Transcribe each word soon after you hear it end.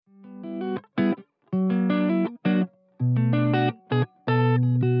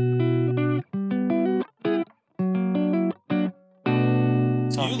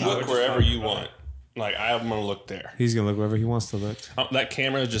I'm gonna look there. He's gonna look wherever he wants to look. That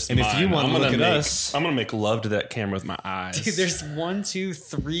camera is just And mine. if you want to look at us, I'm gonna make love to that camera with my eyes. Dude, there's 1, 2,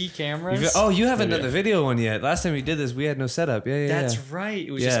 3 cameras. you haven't done the video one yet. Last time we did this, we had no setup. Yeah. That's right.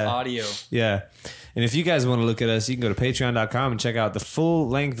 It was just audio. Yeah. And if you guys want to look at us, you can go to patreon.com and check out the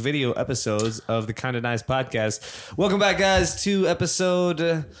full-length video episodes of the Kinda Nice podcast. Welcome back, guys, to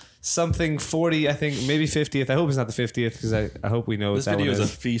episode something 40, I think, maybe 50th. I hope it's not the 50th because I hope we know This what that video one is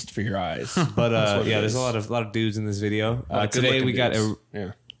is. a feast for your eyes. But it there's is. a lot of dudes in this video. Today Good-looking we got dudes.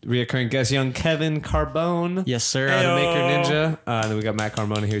 a reoccurring guest, young Kevin Carbone. Yes, sir. The Maker Ninja. And then we got Matt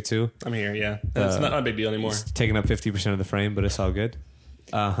Carmona here too. I'm here. Yeah, it's not a big deal anymore. It's taking up 50% of the frame, but it's all good.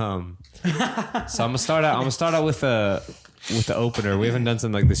 So I'm gonna start out with the opener. We haven't done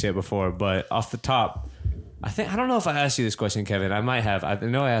something like this yet before, but off the top, I don't know if I asked you this question, Kevin. I might have. I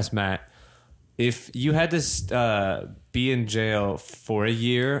know I asked Matt. If you had to be in jail for a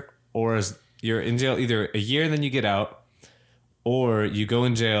year, or you're in jail either a year and then you get out, or you go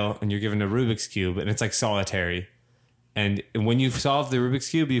in jail and you're given a Rubik's Cube and it's like solitary, and when you solve the Rubik's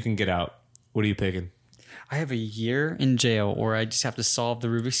Cube, you can get out. What are you picking? I have a year in jail, or I just have to solve the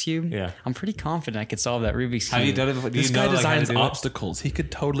Rubik's Cube. Yeah. I'm pretty confident I could solve that Rubik's Cube. Have you done it before? Do This you guy know, like, how to designs do it? obstacles. He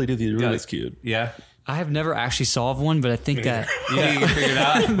could totally do the Rubik's Cube. Yeah. I have never actually solved one, but I think that You can figure it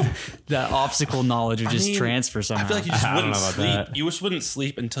out. that obstacle knowledge would just transfer somehow. I feel like you just I don't wouldn't know about sleep. that. You just wouldn't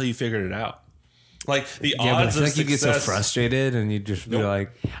sleep until you figured it out. Like the Yeah, but I odds feel of like you get so success. frustrated and you just be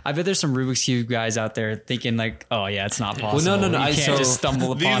like, I bet there's some Rubik's Cube guys out there thinking like, oh yeah, it's not possible. no. You I can't just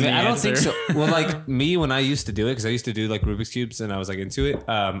stumble upon the I don't answer. think so. Well, like me, when I used to do it, because I used to do like Rubik's Cubes and I was like into it,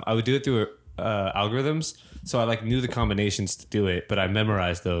 I would do it through algorithms. So I like knew the combinations to do it, but I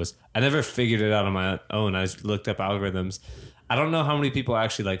memorized those. I never figured it out on my own. I just looked up algorithms. I don't know how many people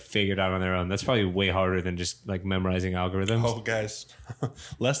actually like figured out on their own. That's probably way harder than just like memorizing algorithms. Oh, guys,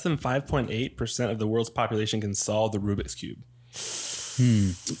 less than 5.8% of the world's population can solve the Rubik's Cube.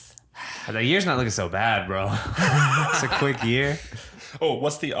 The year's not looking so bad, bro. It's a quick year. Oh,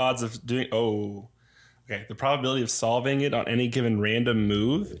 what's the odds of doing? Oh, okay. The probability of solving it on any given random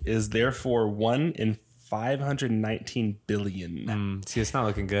move is therefore 1 in 519 billion. See, it's not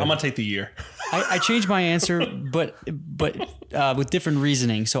looking good. I'm gonna take the year. I changed my answer, but with different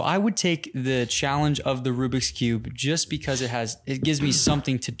reasoning. So I would take the challenge of the Rubik's Cube just because it gives me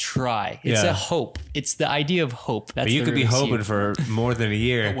something to try. It's Yeah. a hope. It's the idea of hope. That's But you the could be Rubik's hoping Cube. for more than a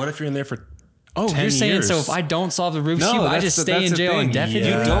year. What if you're in there for? Oh, 10 you're saying years? so? If I don't solve the Rubik's Cube, I that's just the- stay that's in the jail thing. indefinitely.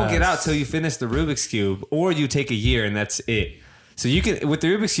 You Yeah. don't get out till you finish the Rubik's Cube, or you take a year and that's it. So you can, with the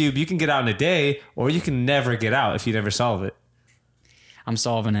Rubik's Cube, you can get out in a day, or you can never get out if you never solve it. I'm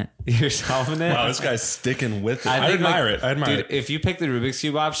solving it. You're solving it. Wow, this guy's sticking with it. I think, admire like, it. I admire dude, it. if you pick the Rubik's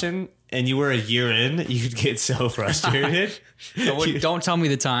Cube option and you were a year in, you'd get so frustrated. Don't tell me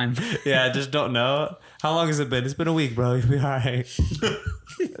the time. Yeah, I just don't know. How long has it been? It's been a week, bro. You'll be all right.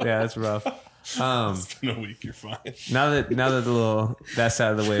 Yeah, that's rough. In a week, you're fine. Now that that's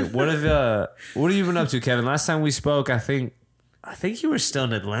out of the way, what have you been up to, Kevin? Last time we spoke, I think you were still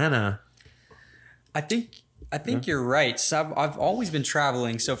in Atlanta. I think you're right. So I've always been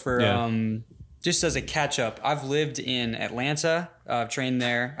traveling. So for just as a catch up, I've lived in Atlanta. I've trained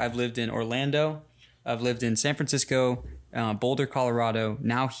there. I've lived in Orlando. I've lived in San Francisco, Boulder, Colorado.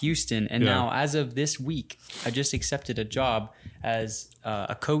 Now Houston, and now as of this week, I just accepted a job as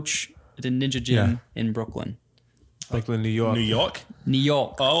a coach at a Ninja Gym in Brooklyn, Brooklyn, New York. New York? New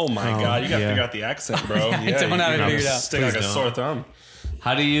York. Oh my God, you gotta yeah. figure out the accent, bro. Yeah, don't have it figured out. Stick like a Please don't. sore thumb.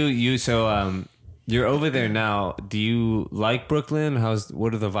 How do you so you're over there now? Do you like Brooklyn?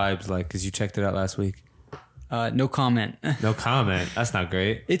 What are the vibes like? Because you checked it out last week. No comment. No comment. That's not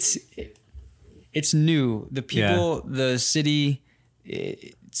great. It's new. The people, the city,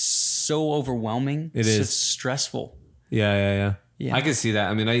 it's so overwhelming. It is. It's stressful. Yeah. Yeah. I can see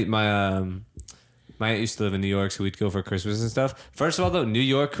that. I mean, my aunt used to live in New York, so we'd go for Christmas and stuff. First of all, though, New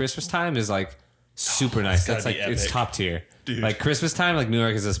York Christmas time is like super nice. gotta That's like be it's epic. top tier. Dude. Like Christmas time, like New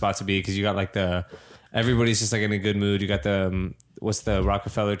York is a spot to be because you got like everybody's just like in a good mood. You got the what's the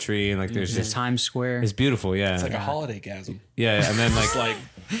Rockefeller tree and like there's There's just Times Square. it's beautiful. Yeah, It's like a holiday gasm. yeah, and then like It's like,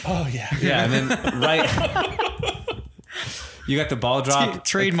 oh yeah. yeah, and then right. You got the ball drop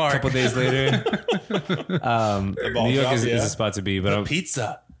Trademark. a couple days later. ball New York drop, is yeah. a spot to be, but I'm,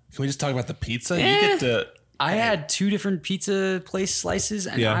 Pizza. Can we just talk about the pizza? Eh. You get to. I had 2 different pizza place slices,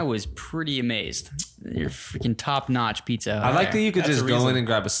 and Yeah. I was pretty amazed. They're freaking top notch pizza. I like that you could That's just a go in reason. and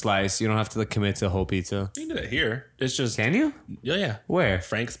grab a slice. You don't have to like commit to a whole pizza. You can do it here. It's just. Can you? Yeah. Where?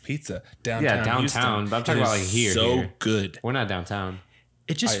 Frank's Pizza downtown. Yeah, downtown, Houston. but I'm talking It about, is like, here, So here. good. We're not downtown.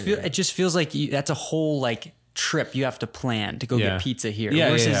 It just feels like that's a whole like trip you have to plan to go Yeah. get pizza here. Yeah,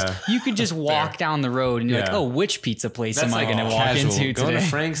 versus yeah. you could just walk down the road and you're like, Yeah. oh, which pizza place That's am I going to all walk Casual. into Going to today?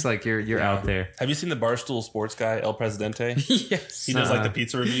 Frank's, like you're out there. Have you seen the Barstool Sports guy, El Presidente? Yes. He does like the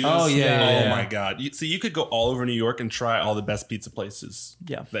pizza reviews. Oh, yeah, Oh yeah. my god. You could go all over New York and try all the best pizza places.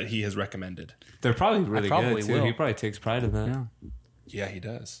 Yeah. That he has recommended. They're probably really probably good too. will. He probably takes pride in that. Yeah. Yeah, he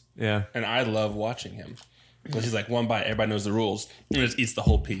does. Yeah. And I love watching him. Because he's like, one bite, everybody knows the rules. And just eats the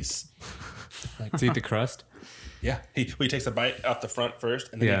whole piece. To eat the crust. Yeah. He takes a bite out the front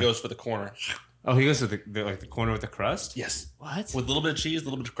first, and then Yeah. he goes for the corner. Oh, he goes to the corner with the crust. Yes. What? With a little bit of cheese, a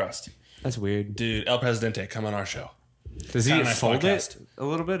little bit of crust. That's weird. Dude, El Presidente, come on our show. Does he Kinda nice fold podcast. it a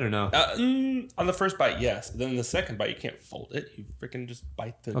little bit or no? On the first bite, yes. But then the second bite, you can't fold it. You freaking just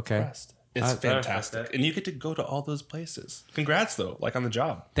bite the Okay. crust. It's I respect fantastic. that. And you get to go to all those places. Congrats, though, like on the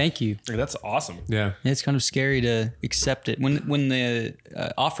job. Thank you. Like, that's awesome. Yeah. It's kind of scary to accept it. When the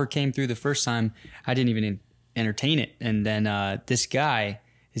offer came through the first time, I didn't even entertain it. And then this guy,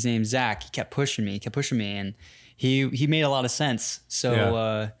 his name's Zach, he kept pushing me, and he made a lot of sense. So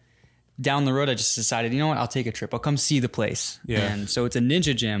Yeah. down the road, I just decided, you know what, I'll take a trip. I'll come see the place. Yeah. And so it's a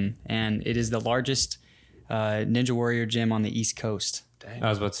ninja gym, and it is the largest Ninja Warrior gym on the East Coast. I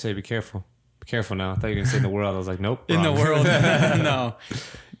was about to say, be careful. Be careful now. I thought you were gonna say in the world. I was like, nope. In the wrong. world. No.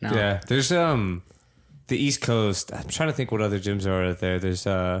 Yeah. There's the East Coast. I'm trying to think what other gyms are out there. There's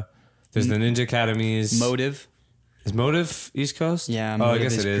the Ninja Academies. Motive. Is Motive East Coast? Yeah, Oh, I Motive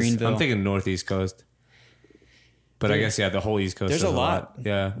guess is it is. Greenville. I'm thinking Northeast Coast. But I guess the whole East Coast. There's does a lot.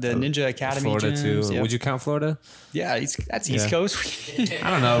 Yeah. The Ninja Academy Florida gyms, too. yep. Would you count Florida? Yeah, that's East Yeah. Coast. I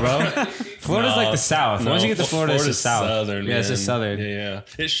don't know, bro. Florida's like the South. Once you get to Florida, it's the Florida's South. Southern, Yeah, it's just man. Southern. Yeah.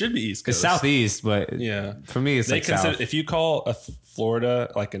 It should be East Coast. It's Southeast, but Yeah. for me, it's They like consider South. if you call a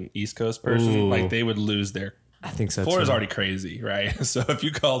Florida like an East Coast person, Ooh. like they would lose their. I think so. Florida's too. already crazy, right? So if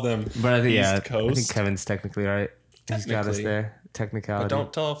you call them But I think, East I Coast, think Kevin's technically right. He's got us Technically. there. but Technicality.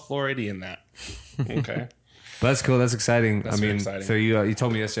 don't tell a Floridian that. Okay. But that's cool. That's exciting. That's I very mean, exciting. so you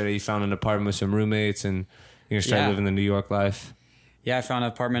told me yesterday you found an apartment with some roommates and you're gonna start Yeah. living the New York life. Yeah, I found an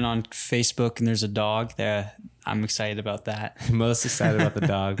apartment on Facebook, and there's a dog there. I'm excited about that. Most excited about the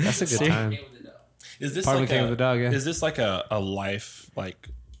dog. That's a good time. Is this Apartment like came a, with the dog, yeah. Is this like a life like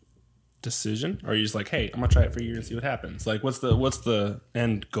decision, or are you just like, hey, I'm gonna try it for a year and see what happens? Like, what's the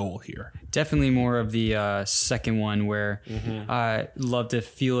end goal here? Definitely more of the second one, where I love to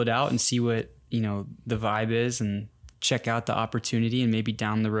feel it out and see what the vibe is, and check out the opportunity. And maybe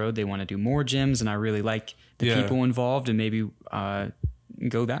down the road they want to do more gyms, and I really like the Yeah. people involved, and maybe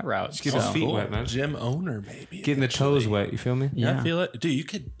go that route. get his So- feet wet, man. Gym owner, maybe Getting the toes wet. You feel me? Yeah, Yeah. I feel it, dude.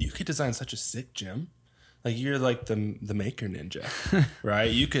 You could design such a sick gym. Like you're like the maker ninja, right?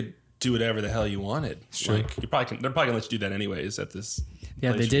 You could do whatever the hell you wanted. Like you probably can. They're probably gonna let you do that anyways at this.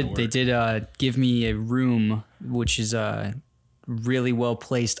 Yeah, place they you're gonna did. work. They did give me a room which is really well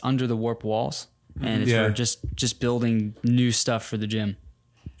placed under the warp walls, and it's Yeah. for just building new stuff for the gym.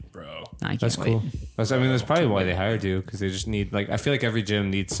 Bro. I can't That's wait. cool. That's probably why they hired you, because they just need, like, I feel like every gym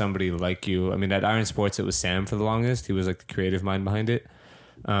needs somebody like you. I mean, at Iron Sports, it was Sam for the longest. He was like the creative mind behind it.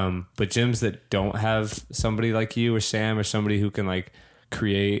 But gyms that don't have somebody like you or Sam or somebody who can like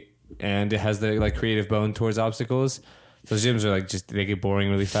create and it has the like creative bone towards obstacles, those gyms are like just they get boring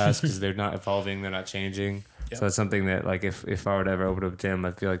really fast because they're not evolving, they're not changing. Yep. So that's something that like if I were to ever open up a gym,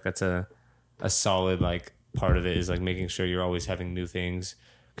 I feel like that's a solid like part of it is like making sure you're always having new things.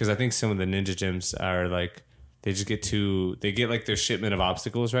 Because I think some of the ninja gyms are like they just they get like their shipment of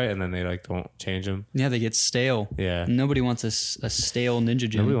obstacles right, and then they like don't change them. Yeah, they get stale. Yeah. Nobody wants a stale ninja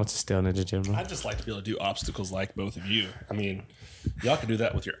gym. Nobody wants to stay on ninja gym. Bro. I'd just like to be able to do obstacles like both of you. I mean, y'all can do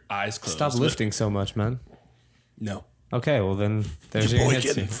that with your eyes closed. Stop but- lifting so much, man. No. Okay, well then there's Your your boy answer.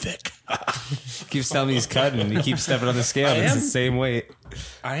 getting thick. Keeps telling me he's cutting. He keeps stepping on the scale. And it's am. the same weight.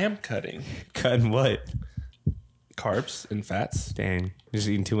 I am cutting Cutting what? carbs and fats. Dang, you're just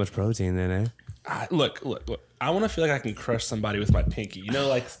eating too much protein then, eh? Look. I want to feel like I can crush somebody with my pinky. You know,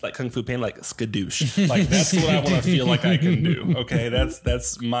 like Kung Fu Panda, like skadoosh. Like that's what I want to feel like I can do. Okay,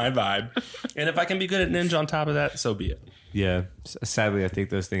 that's my vibe. And if I can be good at ninja on top of that, so be it. Yeah. Sadly, I think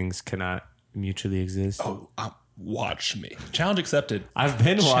those things cannot mutually exist. Oh, watch me. Challenge accepted. I've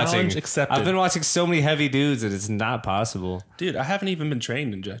been watching. Challenge accepted. I've been watching so many heavy dudes that it's not possible. Dude, I haven't even been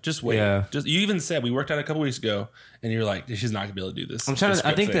trained ninja. Just wait. Yeah. Just you even said we worked out a couple weeks ago, and you're like, she's not gonna be able to do this. I'm trying this to-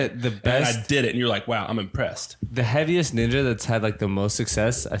 I think script thing. that the best- And I did it, and you're like, wow, I'm impressed. The heaviest ninja that's had like the most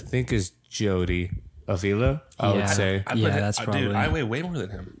success, I think, is Jody Avila. I would Yeah. say. I Yeah, that's dude, probably- I weigh way more than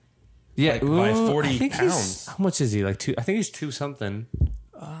him. Yeah, like, by ooh, 40 I think he's- pounds. How much is he? Like two? I think he's 2 something.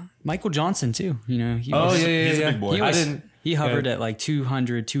 Michael Johnson too. He Oh was, yeah, yeah, he's a yeah. big boy. He, I was, didn't. he hovered yeah. at like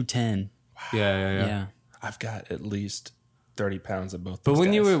 200, 210. Yeah, yeah, yeah. Yeah. I've got at least 30 pounds of both. But those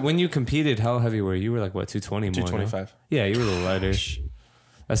guys. when you competed, how heavy were you? You were like what, 220 more? 225. No? Yeah, you were a little lighter.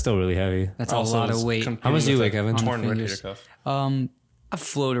 That's still really heavy. That's a Also lot of was weight. competing How much do you with weigh, Kevin? on the Torn fingers. rotator cuff. I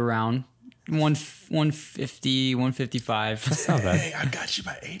float around 150, 155. It's not bad. Hey, I got you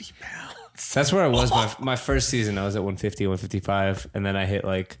by 80 pounds. That's where I was my first season. I was at 150, 155, and then I hit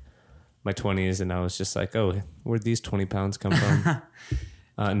like my 20s, and I was just like, oh, where'd these 20 pounds come from?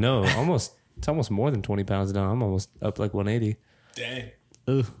 No, it's almost more than 20 pounds now. I'm almost up like 180. Dang.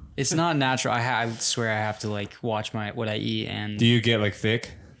 Ugh. It's not natural. I swear I have to like watch what I eat, and Do you get like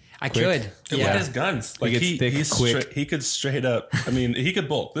thick? I quick? could. Dude, Yeah. look at his guns. Like gets thick he's quick. he could straight up. I mean, he could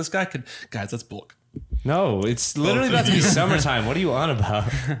bulk. This guy could. Guys, let's bulk. No, it's literally Both of about to be you. summertime. What are you on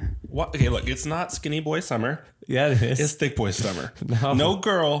about? What? Okay, look, it's not skinny boy summer. Yeah, it is. It's thick boy summer. No. No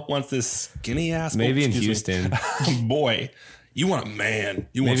girl wants this skinny ass. Maybe in excuse me. Houston. Boy, you want a man.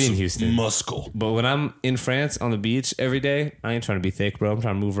 You want Maybe in some Houston. muscle. But when I'm in France on the beach every day, I ain't trying to be thick, bro. I'm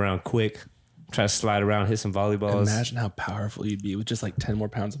trying to move around quick. Try to slide around, hit some volleyballs. Imagine how powerful you'd be with just like 10 more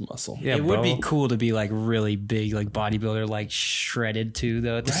pounds of muscle. Yeah, It would bro. be cool to be like really big, like bodybuilder, like shredded too,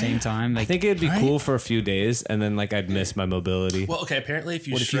 though, at the same time. I Like, think it'd be Right? cool for a few days, and then like I'd miss my mobility. Well, okay. Apparently, if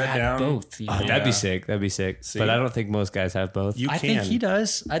you what if you shred had down, both? You know? That'd Yeah. be sick. That'd be sick. See? But I don't think most guys have both. you I can. think he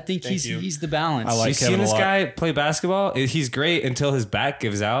does. I think Thank you. he's the balance. I like You Kevin seen a this lot. guy play basketball? He's great until his back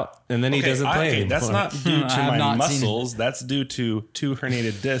gives out, and then he doesn't play okay, anymore. that's not due to I have my not seen it. muscles. That's due to 2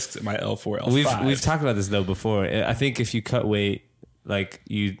 herniated discs at my L4, L5. We've talked about this though before. I think if you cut weight, like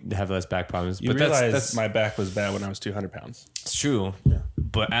you have less back problems. You but realize that's my back was bad when I was 200 pounds. it's true.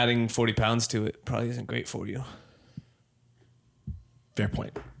 But adding 40 pounds to it probably isn't great for you. Fair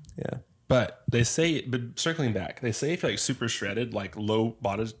point. Yeah. But they say, but circling back, they say if you're like super shredded, like low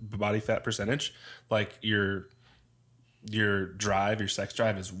body fat percentage, like your sex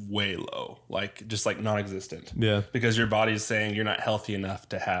drive is way low, like just like non-existent. Yeah. Because your body's saying you're not healthy enough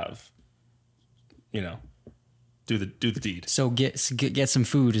to have, do the deed. So get some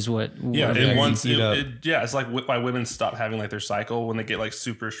food is what. Yeah, what and we- once eat up. it's like why women stop having like their cycle when they get like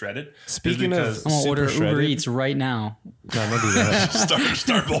super shredded. is Speaking of- because- I'm gonna order super Uber shredded. Eats right now. No, don't do that.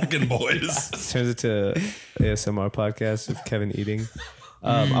 start bulking, boys. Turns into ASMR podcast of Kevin eating.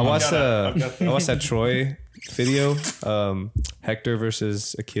 I watched I've got that Troy video, Hector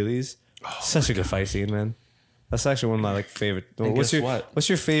versus Achilles. Such a good fight scene, man. That's actually one of my like favorite. And What's guess your what? What's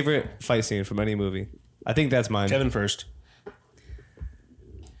your favorite fight scene from any movie? I think that's mine. Kevin first.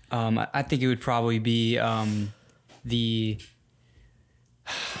 I think it would probably be the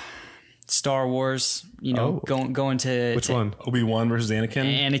Star Wars. Oh. Going to Which one? Obi-Wan versus Anakin.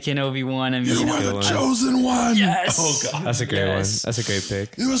 Anakin, Obi-Wan. I mean, You are the one. chosen one. Yes. Oh god. That's a great Yes. one. That's a great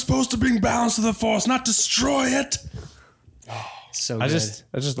pick. You were supposed to bring balance to the force, not destroy it. so I good.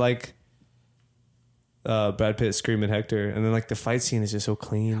 just like Brad Pitt screaming Hector, and then like the fight scene is just so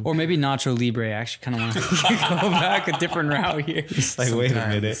clean. Or maybe Nacho Libre. I actually kind of want to go back a different route here. Like, wait a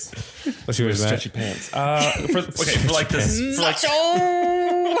minute. What's yours, Matt? Stretchy pants. For like this,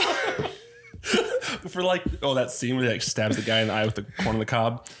 for like that scene where he like stabs the guy in the eye with the corn on the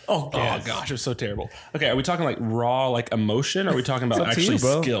cob. Oh gosh, it was so terrible. Okay, are we talking like raw like emotion, or are we talking about up to actually you,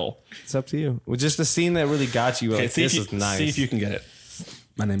 bro. skill? It's up to you. Well, just the scene that really got you. Okay, Like, see this if is you nice. see if you can get it.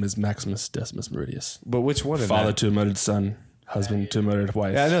 My name is Maximus Decimus Meridius, But which one? in father that? to a murdered son, husband to a murdered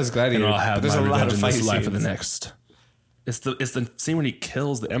wife. Yeah, I know it's Gladiator, And I'll have but there's my a lot revenge of in this fight life of the scenes. next. It's the scene when he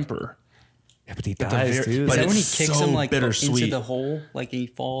kills the emperor. Yeah, but he the dies, very- dude. but Is that when he it's kicks so him like into bittersweet. the hole, like he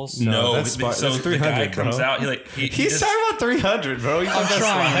falls? No, that's so that's the guy 300, comes bro. out. He He's just- talking about 300, bro. You I'm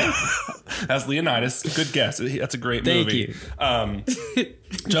trying. That's Leonidas. Good guess. That's a great Thank movie. you.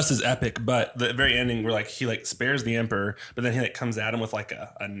 Just as epic, but the very ending where like he like spares the emperor, but then he like comes at him with like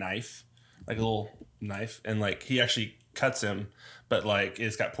a knife, like a little knife, and like he actually cuts him, but like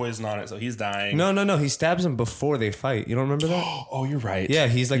it's got poison on it, so he's dying. No. He stabs him before they fight. You don't remember that? Oh, you're right. Yeah,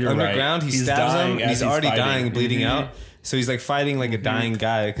 he's like You're right. underground. He He's stabs dying him. as He's already fighting. dying, bleeding Mhm. out. So he's like fighting like a dying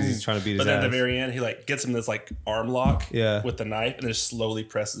guy because he's trying to beat his But then ass. at the very end, he like gets him this like arm lock Yeah. with the knife, and just slowly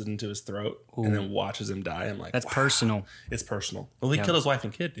presses it into his throat, and then watches him die. I'm like, That's wow, personal. It's personal. Well, he Yeah. killed his wife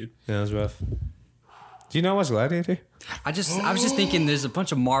and kid, dude. Yeah, it was rough. Do you know what's Gladiator? I was just thinking there's a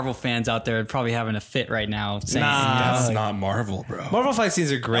bunch of Marvel fans out there probably having a fit right now. Saying, That's like, not Marvel, bro. Marvel fight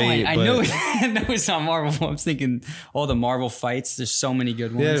scenes are no, great. I but know, I know it's not Marvel. I'm thinking all the Marvel fights. There's so many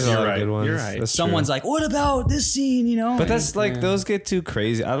good ones. Yeah, there's a You're lot of right. good ones. You're right. That's Someone's true. like, "What about this scene?" You know, But that's like those get too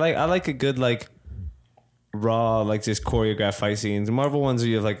crazy. I like a good like raw, like just choreographed fight scenes. The Marvel ones where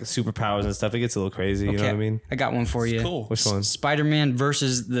you have like superpowers and stuff, it gets a little crazy. You know what I mean? I got one for you. Cool. Which one? Spider-Man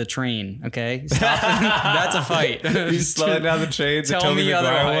versus the train. Okay, stop. That's a fight. He's slowing down the train. Tell me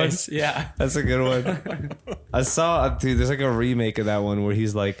otherwise. Yeah. That's a good one. I saw, dude, there's like a remake of that one where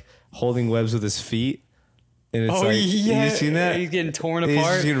he's like holding webs with his feet. And it's you seen that? He's getting torn He's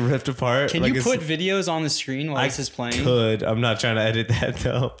apart. getting ripped apart. Can like you put videos on the screen while this is playing? Could. I'm not trying to edit that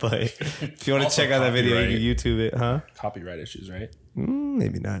though, but if you want to Also check out that video, you copyright. can YouTube it, huh? Copyright issues, right?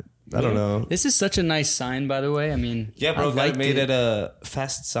 Maybe not. I don't know. This is such a nice sign, by the way. I mean, Yeah, bro, I got liked it made it. at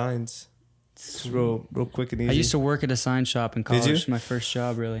Fast Signs. It's real quick and easy. I used to work at a sign shop in college. you? My first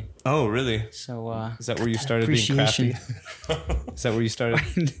job, really. Oh, really? So, Is that where you started being crafty? appreciation. Is that where you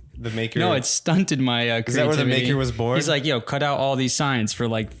started? The maker? No, it stunted my creativity. Is that where the maker was born? He's like, yo, cut out all these signs for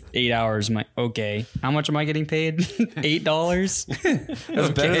like 8 hours. I'm like, okay. How much am I getting paid? $8? It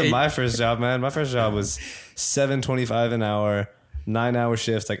was better than my first job, man. My first job was $7.25 an hour, 9-hour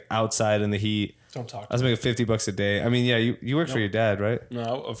shifts, like outside in the heat. Don't talk. I was making $50 a day. I mean, yeah, you work for your dad, right?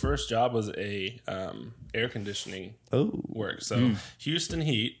 No, a first job was a air conditioning Oh, work. So Houston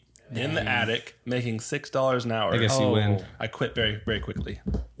heat in the attic, making $6 an hour. I guess you win. I quit very, very quickly.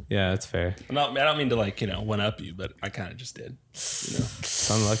 Yeah, that's fair. I don't mean to one up you, but I kind of just did. It's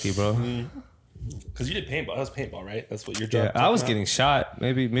unlucky, bro. Because you did paintball. That was paintball, right? That's what your Yeah, job. I was getting shot.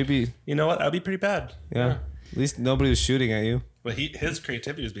 Maybe. You know what? That'd be pretty bad. Yeah. At least nobody was shooting at you. But his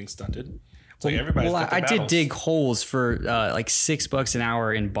creativity was being stunted. It's like everybody's Well, got their I did battles. dig holes for like $6 an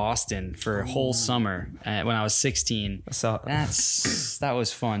hour in Boston for a whole summer when I was 16. So That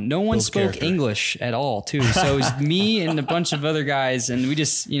was fun. No one Those spoke character. English at all, too. So it was me and a bunch of other guys, and we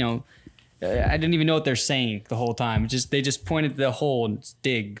just, I didn't even know what they're saying the whole time. They just pointed to the hole and just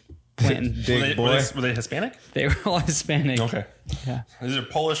dig, planting. big boy. Were they Hispanic? They were all Hispanic. Okay. Yeah. These are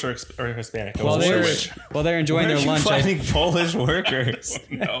Polish or Hispanic. While they're enjoying Where are their you lunch, finding Polish workers?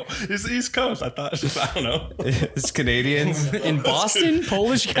 No, it's the East Coast. I thought. I don't know. It's Canadians. in Boston,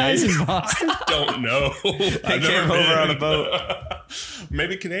 Polish guys in Boston. Don't know. They came over on a boat.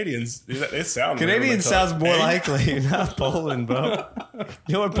 Maybe Canadians. They sound. Canadian weird, sounds more Hey, likely, not Poland, bro.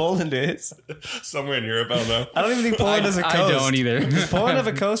 You know where Poland is? somewhere in Europe. I don't know. I don't even think Poland has a coast. I don't either. Does Poland have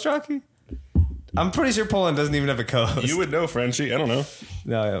a coast, Rocky? I'm pretty sure Poland doesn't even have a coast. You would know, Frenchie. I don't know.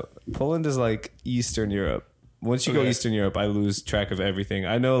 No, Poland is like Eastern Europe. Once you go Okay. Eastern Europe, I lose track of everything.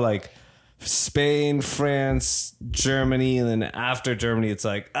 I know like Spain, France, Germany, and then after Germany, it's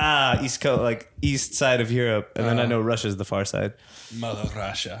like East Coast, like east side of Europe, and then I know Russia's the far side. Mother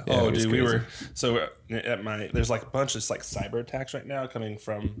Russia. Yeah, Oh, it was dude, we crazy. were so there's like a bunch of like cyber attacks right now coming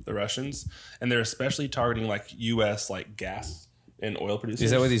from the Russians, and they're especially targeting like U.S. like gas and oil producers.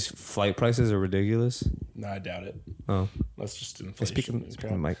 Is that why these flight prices are ridiculous? No, I doubt it. Oh, That's just inflation. speaking and of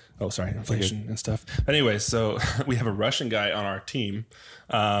crap. Mike. Oh, sorry, inflation and stuff. Anyway, so we have a Russian guy on our team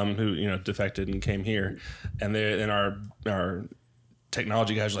who defected and came here, and our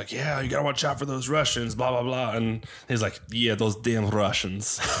technology guys are like, yeah, you gotta watch out for those Russians, blah blah blah, and he's like, yeah, those damn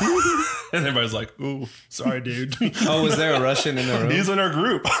Russians, and everybody's like, ooh, sorry, dude. Oh, was there a Russian in the room? He's in our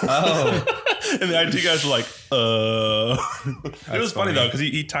group. Oh, And the IT guys were like, It was funny though, because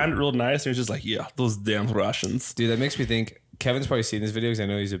he timed it real nice. And he was just like, yeah, those damn Russians. dude, that makes me think. Kevin's probably seen this video because I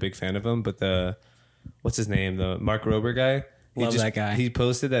know he's a big fan of him. But what's his name? The Mark Rober guy. Love that guy. He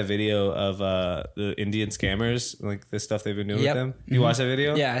posted that video of the Indian scammers, like the stuff they've been doing Yep. with them. You watched that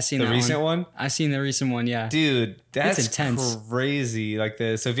video? Yeah, I seen the that recent one. I seen the recent one. Yeah. Dude, that's intense. crazy. Like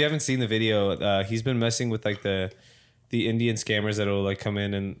so if you haven't seen the video, he's been messing with like the Indian scammers that'll like come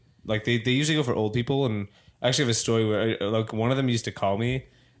in and like they usually go for old people. And I actually have a story where like one of them used to call me.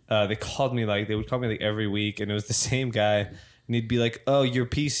 They would call me like every week, and it was the same guy. And he'd be like, "Oh, your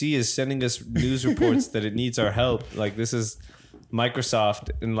PC is sending us news reports that it needs our help. Like this is Microsoft."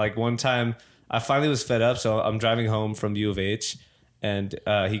 And like one time, I finally was fed up, so I'm driving home from U of H, and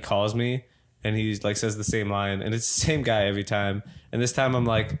he calls me, and he like says the same line, and it's the same guy every time. And this time I'm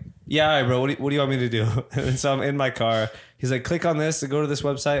like, "Yeah, all right, bro. What do you want me to do?" And so I'm in my car. He's like, "Click on this to go to this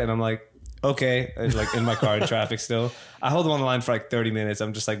website," and I'm like, okay, and like in my car in traffic still. I hold him on the line for like 30 minutes.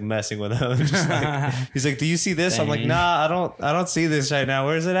 I'm just like messing with him. Just like, he's like, do you see this? I'm like, Dang. nah, I don't see this right now.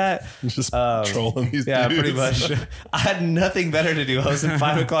 Where is it at? Just trolling these Yeah, dudes. pretty much. I had nothing better to do. I was in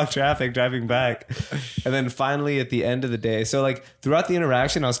 5 o'clock traffic driving back. And then finally at the end of the day, so like throughout the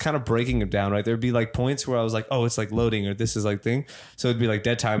interaction, I was kind of breaking it down, right? There'd be like points where I was like, oh, it's like loading or this is like thing. So it'd be like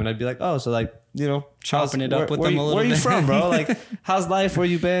dead time. And I'd be like, oh, so like, Chopping it up with where them a little Where are you bit. from, bro? Like, how's life? Where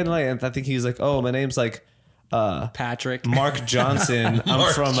you been? Like, and I think he was like, oh, my name's like Patrick. Mark Johnson.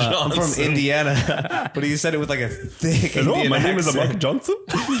 I'm from Indiana, but he said it with like a thick Indian my name is accent. Mark Johnson.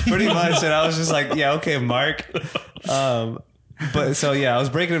 Pretty much, and I was just like, yeah, okay, Mark. But so yeah, I was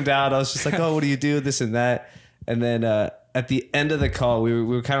breaking him down. I was just like, oh, what do you do, this and that, and then at the end of the call, we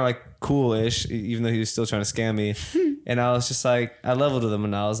were kind of like cool-ish, even though he was still trying to scam me. And I was just like, I leveled with him,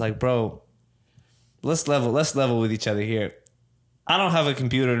 and I was like, bro, let's level with each other here. I don't have a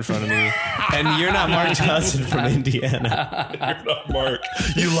computer in front of me, and you're not Mark Johnson from Indiana. You're not Mark.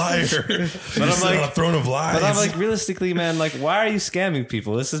 You liar. But I'm like, on a throne of lies. But I'm like, realistically, man, like, why are you scamming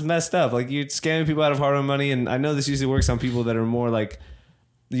people? This is messed up. Like, you're scamming people out of hard-earned money, and I know this usually works on people that are more like,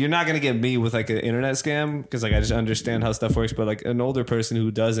 you're not gonna get me with like an internet scam because like I just understand how stuff works, but like an older person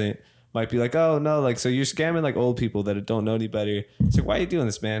who doesn't might be like, oh no, like so you're scamming like old people that don't know any better. It's like, why are you doing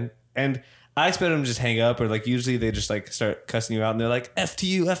this, man? And I expect them to just hang up, or like usually they just like start cussing you out and they're like, F to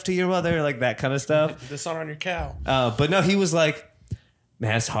you, F to your mother, like that kind of stuff. Dishonor on your cow. But no, he was like,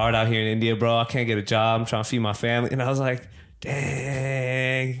 man, it's hard out here in India, bro. I can't get a job. I'm trying to feed my family. And I was like,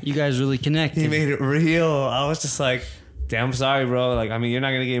 dang. You guys really connected. He made it real. I was just like, damn, I'm sorry, bro. Like, I mean, you're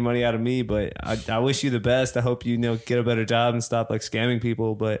not going to get any money out of me, but I wish you the best. I hope you know get a better job and stop like scamming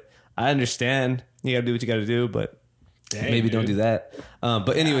people. But I understand. You got to do what you got to do, but maybe don't do that.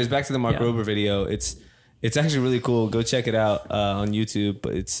 But anyways, back to the Mark Rober video. It's actually really cool. Go check it out on YouTube.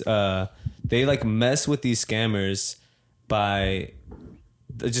 But it's they like mess with these scammers by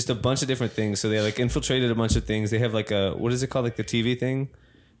just a bunch of different things. So they like infiltrated a bunch of things. They have like a, what is it called? Like the TV thing.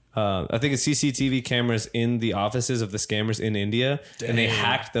 I think it's CCTV cameras in the offices of the scammers in India. Dang. And they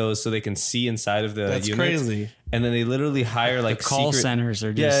hacked those so they can see inside of the units. That's crazy. And then they literally hire like the call centers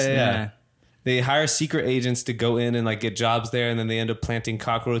are just yeah. They hire secret agents to go in and like get jobs there, and then they end up planting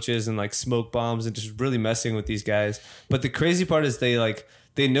cockroaches and like smoke bombs and just really messing with these guys. But the crazy part is they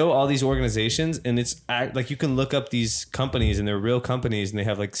know all these organizations, and it's like you can look up these companies and they're real companies, and they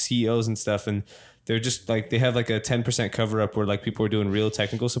have like CEOs and stuff, and they're just like, they have like a 10% cover up where like people are doing real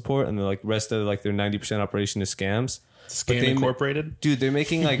technical support, and the like rest of like their 90% operation is scams. Scam Incorporated? Dude, they're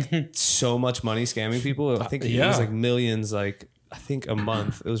making like so much money scamming people. I think it was like millions, like I think a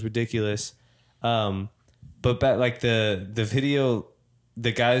month. It was ridiculous. But back like the video,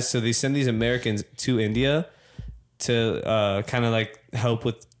 the guys, so they send these Americans to India to kind of like help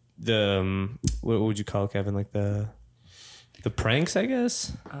with the what would you call it, Kevin? Like the pranks, I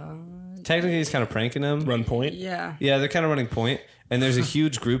guess. Technically, he's kind of pranking them. Run point. Yeah, they're kind of running point. And there's a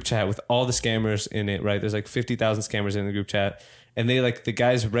huge group chat with all the scammers in it. Right, there's like 50,000 scammers in the group chat, and they like the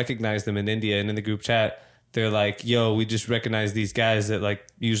guys recognize them in India, and in the group chat, they're like, yo, we just recognize these guys that like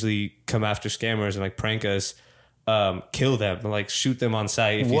usually come after scammers and like prank us. Kill them, like shoot them on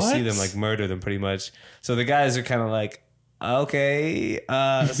sight. If you see them, like murder them pretty much. So the guys are kind of like, okay.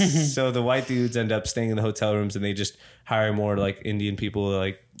 So the white dudes end up staying in the hotel rooms, and they just hire more like Indian people to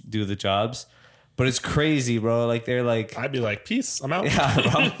like do the jobs. But it's crazy, bro. Like they're like, I'd be like, peace, I'm out. Yeah,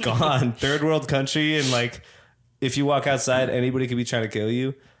 I'm gone. Third world country, and like if you walk outside, anybody could be trying to kill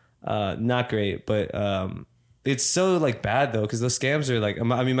you. Not great, but it's so like bad though, because those scams are like,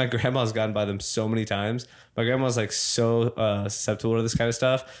 I mean, my grandma's gotten by them so many times. My grandma's like so susceptible to this kind of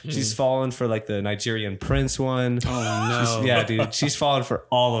stuff. She's fallen for like the Nigerian prince one. Oh no. Yeah, dude, she's fallen for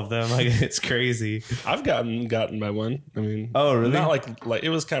all of them. Like it's crazy. I've gotten by one. I mean, oh really? Not like it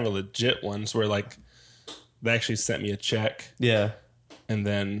was kind of a legit ones where like they actually sent me a check. Yeah. And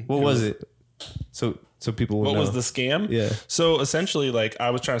then what was it? So people would know. What was the scam? Yeah. So essentially, like I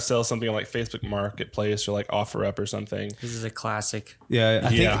was trying to sell something on like Facebook Marketplace or like OfferUp or something. This is a classic. Yeah,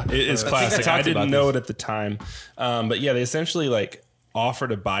 it's classic. I didn't know it at the time, but yeah, they essentially like offer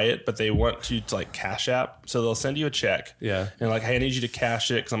to buy it, but they want you to like Cash App. So they'll send you a check. Yeah. And like, hey, I need you to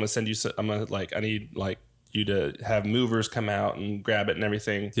cash it because I'm gonna send you. I need like you to have movers come out and grab it and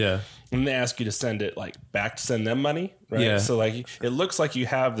everything. Yeah. And they ask you to send it like back to send them money, right? Yeah. So like it looks like you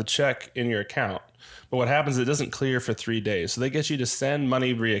have the check in your account. But what happens, it doesn't clear for 3 days. So they get you to send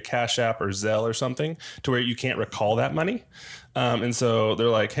money via Cash App or Zelle or something to where you can't recall that money. And so they're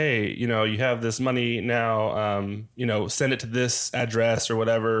like, hey, you have this money now, send it to this address or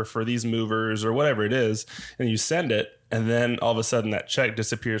whatever for these movers or whatever it is. And you send it. And then all of a sudden that check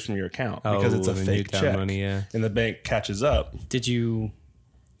disappears from your account because it's a fake check. Money, yeah. And the bank catches up. Did you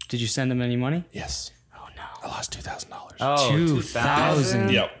send them any money? Yes. Oh no. I lost $2,000. Oh,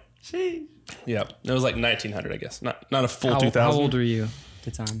 2,000. Yep. Jeez. Yep. It was like 1,900, I guess. Not a full 2,000. How old were you at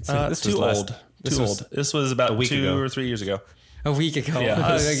the time? This was old. Too old. This was about 2 or 3 years ago. A week ago.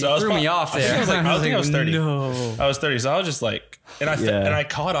 Yeah. You threw me off there. I think I was 30. No. I was 30. So I was just like, and I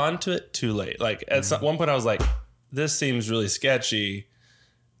caught on to it too late. Like at one point I was like, this seems really sketchy.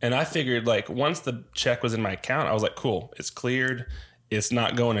 And I figured like once the check was in my account, I was like, cool, it's cleared. It's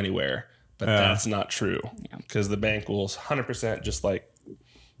not going anywhere. But that's not true because the bank will 100% just like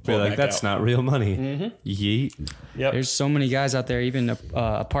Be like, that's not real money. Yeet. Yep. There's so many guys out there, even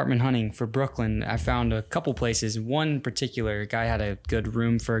apartment hunting for Brooklyn. I found a couple places. One particular guy had a good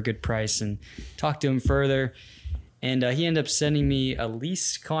room for a good price and talked to him further. And he ended up sending me a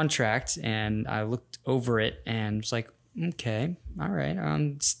lease contract, and I looked over it and was like, okay, all right.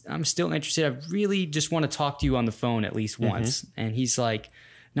 I'm still interested. I really just want to talk to you on the phone at least once. And he's like,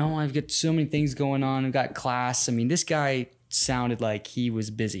 no, I've got so many things going on. I've got class. I mean, this guy sounded like he was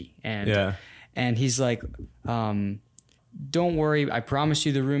busy. And he's like, don't worry. I promise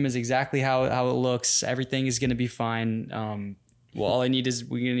you the room is exactly how it looks. Everything is going to be fine. Well, all I need is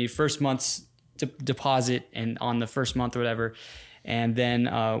we're going to need first month's deposit and on the first month or whatever. And then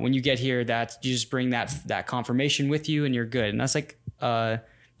when you get here, that you just bring that confirmation with you and you're good. And I was like,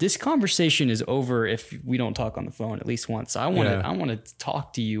 this conversation is over if we don't talk on the phone at least once. I want to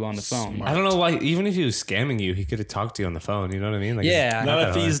talk to you on the phone. I don't know why. Even if he was scamming you, he could have talked to you on the phone. You know what I mean? Like, Yeah.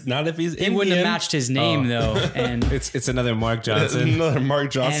 Not if he's He wouldn't have matched his name though. And It's another Mark Johnson. Another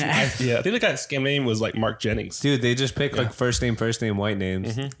Mark Johnson. And- I think the guy's scam name was like Mark Jennings. Dude, they just pick like first name, white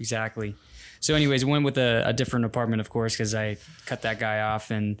names. exactly. So anyways, went with a different apartment, of course, because I cut that guy off.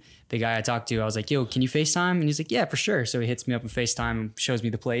 And the guy I talked to, I was like, yo, can you FaceTime? And he's like, yeah, for sure. So he hits me up on FaceTime and shows me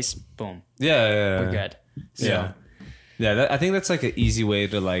the place. Boom. Yeah. We're good. So, Yeah. I think that's like an easy way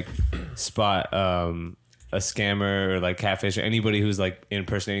to like spot a scammer or like catfish or anybody who's like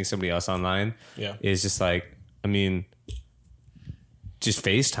impersonating somebody else online. Yeah. Is just like, I mean, just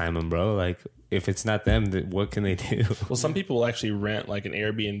FaceTime them, bro. Like, if it's not them, then what can they do? Well, some people will actually rent like an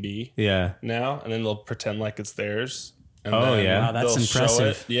Airbnb Yeah. now, and then they'll pretend like it's theirs. And Oh, then yeah. Wow, that's they'll show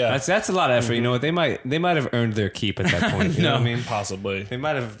impressive. it. Yeah, That's a lot of effort. You know what? They might have earned their keep at that point. You know what I mean? possibly. They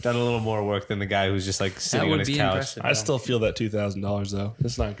might have done a little more work than the guy who's just like that sitting on would his be couch. impressive. I still feel that $2,000 though.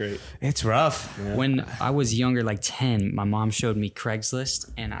 It's not great. It's rough. When I was younger, like 10, my mom showed me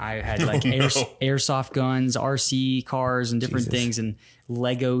Craigslist, and I had like airsoft guns, RC cars, and different things, and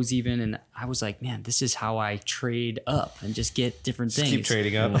Legos even. And I was like, man, this is how I trade up and just get different things. keep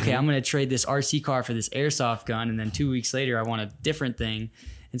trading up. Okay, I'm going to trade this RC car for this airsoft gun, and then 2 weeks later, I want a different thing.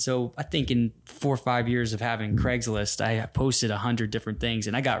 And so I think in 4 or 5 years of having Craigslist, I posted 100 different things,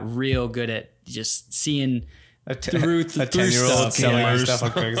 and I got real good at just seeing through 10-year-old stuff. selling scammers. stuff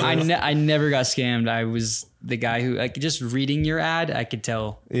on Craigslist. I never got scammed. I was the guy who, like, just reading your ad, I could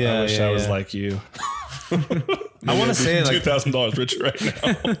tell. I wish I was like you. I want to say like $2,000 richer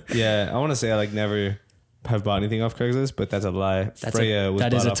right now. yeah. I want to say I like never have bought anything off Craigslist, but that's a lie. Freya was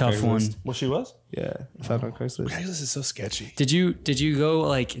that is bought a off tough Craigslist. one. Well, she was. Yeah, I found on Craigslist. Craigslist is so sketchy. Did you go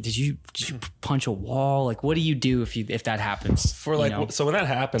like did you punch a wall? Like, what do you do if that happens? For like, You know? so when that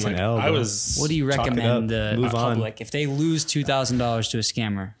happened, like an L, I bro. was. What do you Chalk it recommend up. the Move on. public if they lose $2,000 to a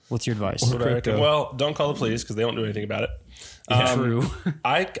scammer? What's your advice? What do I reckon? Crypto. Well, don't call the police because they don't do anything about it. True.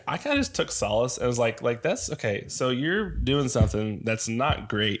 I kind of just took solace and was like that's okay. So you're doing something that's not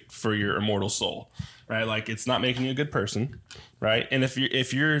great for your immortal soul, right? Like it's not making you a good person, right? And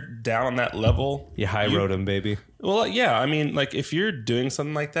if you're down on that level, You high road him, baby. well, yeah. I mean, like if you're doing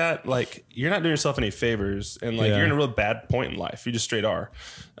something like that, like you're not doing yourself any favors, and like Yeah. you're in a real bad point in life. You just straight are.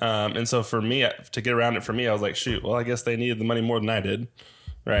 And so for me, to get around it, for me, I was like, shoot. Well, I guess they needed the money more than I did,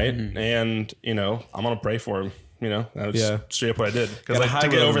 right? And I'm gonna pray for them. That was Yeah. straight up what I did. Because Gotta like high to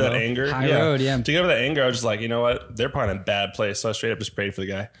get road, over that bro. anger, High road, yeah. To get over that anger, I was just like, you know what? They're probably in a bad place. So I straight up just prayed for the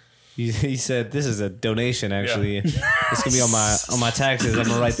guy. He said, "This is a donation. Actually, it's gonna be on my taxes. I'm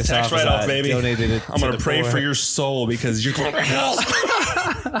gonna write this Tax off. as write-off, I baby. Donated it. I'm gonna to the pray poor." for your soul because you're going to hell.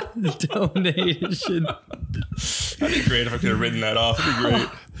 Donation. That'd be great if I could have written that off. It'd be great.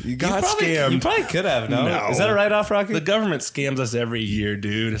 You got scammed. You probably could have. No, No. Is that a write off, Rocky? The government scams us every year,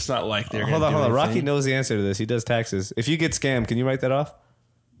 dude. It's not like they're Hold gonna on. do Rocky anything. knows the answer to this. He does taxes. If you get scammed, can you write that off?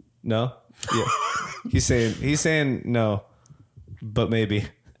 No. Yeah. He's saying no, but maybe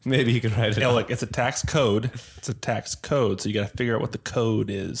you can write it Yeah, off. look, it's a tax code. It's a tax code, so you got to figure out what the code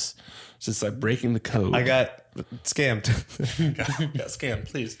is. It's just like breaking the code. I got scammed. got scammed.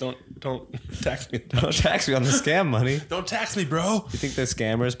 Please don't tax me. Don't tax me on the scam money. Don't tax me, bro. You think the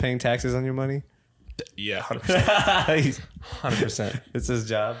scammer is paying taxes on your money? Yeah, 100%. 100%. It's his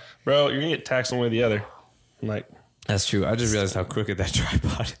job. Bro, you're gonna get taxed one way or the other. I'm like, That's true. I just realized how crooked that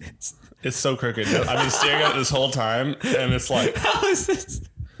tripod is. it's so crooked. I've been staring at it this whole time, and it's like, How is this?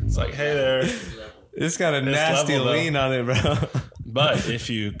 it's like, hey there. It's got a nasty level, though. lean on it, bro. But if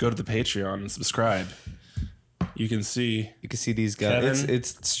you go to the Patreon and subscribe, you can see. You can see these guys. Kevin?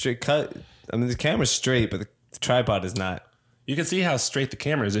 It's straight cut. I mean, the camera's straight, but the tripod is not. You can see how straight the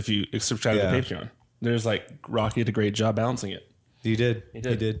camera is if you subscribe to the Patreon. There's like Rocky did a great job balancing it. You did. He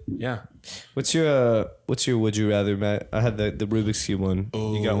did. You did. Yeah. What's your would you rather, Matt? I had the Rubik's Cube one.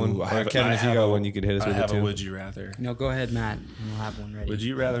 You got one? I have- Kevin, I if you have got a- one, you could hit us I with it have a too. would you rather. No, go ahead, Matt. And we'll have one ready. Would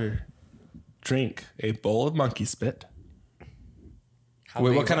you rather drink a bowl of monkey spit? How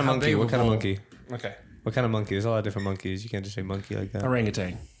Wait, big- what kind of how monkey? big What of a kind of bowl? monkey? Okay. What kind of monkey? There's a lot of different monkeys. You can't just say monkey like that.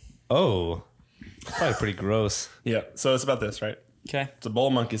 Orangutan. Oh, probably pretty gross. Yeah. So it's about this, right? Okay. It's a bowl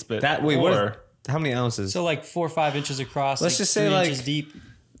of monkey spit. What? How many ounces? So like 4 or 5 inches across. Let's like just say 3 like- inches deep.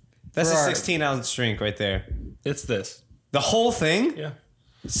 That's for a our- 16-ounce drink right there. It's this. The whole thing? Yeah.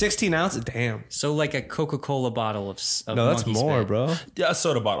 16 ounces? Damn. So like a Coca-Cola bottle of No, that's monkey more, spit. bro. Yeah, a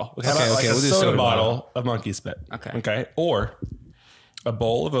soda bottle. Okay, Like okay, a we'll do soda soda bottle of monkey spit. Okay. Okay. Or a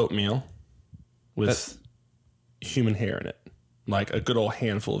bowl of oatmeal with human hair in it. Like a good old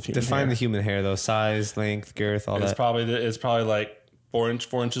handful of human Define hair. the human hair though. Size, length, girth, all It's that. probably like 4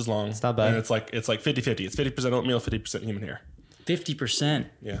 inches long. It's not bad. And it's like 50-50. It's 50% oatmeal, 50% human hair. 50%.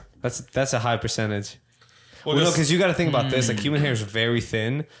 Yeah. That's a high percentage. Well, Well, no, just- because you got to think about this. Like human hair is very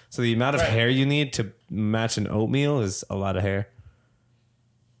thin, so the amount of Right. hair you need to match an oatmeal is a lot of hair.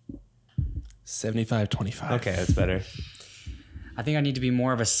 75-25. Okay, that's better. I think I need to be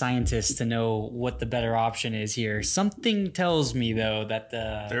more of a scientist to know what the better option is here. Something tells me though that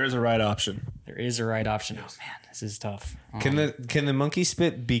There is a right option. there is a right option. Oh man, this is tough. Can the monkey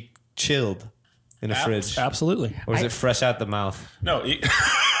spit be chilled in a fridge, Absolutely. or is it fresh out the mouth? No.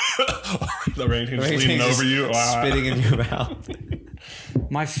 The orangutan's leaning Just over you. Wow. spitting in your mouth.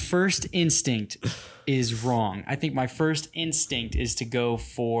 My first instinct is wrong. I think my first instinct is to go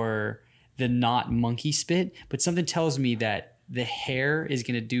for the not monkey spit, but something tells me that the hair is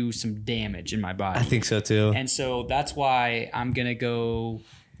going to do some damage in my body. I think so too. And so that's why I'm going to go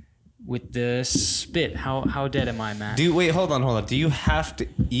with the spit. How dead am I, Matt? Wait, hold on. Do you have to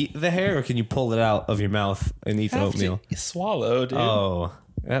eat the hair, or can you pull it out of your mouth and eat the oatmeal? Swallow, dude. Oh,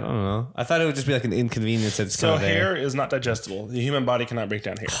 I don't know. I thought it would just be like an inconvenience that it's So kind of there. hair is not digestible. The human body cannot break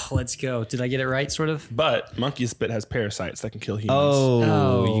down hair. Let's go. Did I get it right, sort of? But monkey spit has parasites that can kill humans.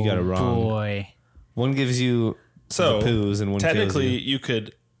 Oh, you got it wrong. Boy. One gives you So the poos and one technically kills you. you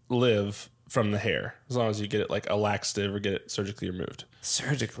could live from the hair as long as you get it like a laxative or get it surgically removed.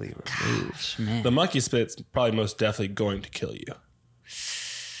 Surgically removed. Man. The monkey spit's probably most definitely going to kill you.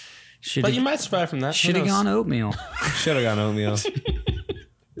 Should But you have might survive from that. Who knows? gone oatmeal. Should have gone oatmeal.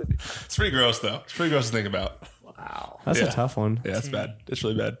 It's pretty gross though. It's pretty gross to think about. Wow. That's Yeah. a tough one. Yeah, it's bad. It's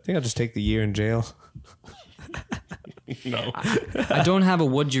really bad. I think I'll just take the year in jail. No. I don't have a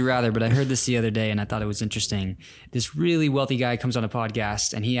would you rather, but I heard this the other day and I thought it was interesting. This really wealthy guy comes on a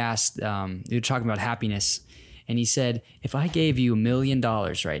podcast and he asked, they were talking about happiness. And he said, if I gave you $1 million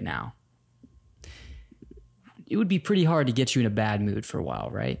right now, it would be pretty hard to get you in a bad mood for a while,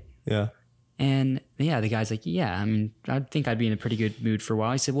 right? Yeah. And yeah, the guy's like, yeah, I mean, I think I'd be in a pretty good mood for a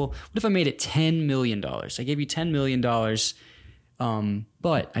while. He said, well, what if I made it $10 million? I gave you $10 million,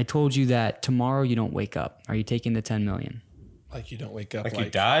 but I told you that tomorrow you don't wake up. Are you taking the $10 million? Like you don't wake up Like, like,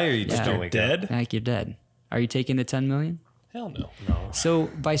 you die, or you just Yeah. don't you're wake dead? up? Like you're dead. Are you taking the $10 million? Hell no. So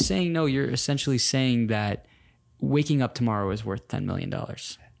by saying no, you're essentially saying that waking up tomorrow is worth $10 million.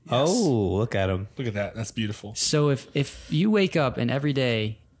 Oh, look at him. Look at that. That's beautiful. So if you wake up and every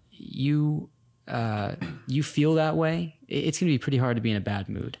day you feel that way, it's going to be pretty hard to be in a bad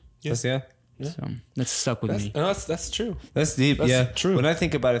mood. Yes. Yeah. So that's stuck with me. No, that's true. That's deep. That's yeah. true. When I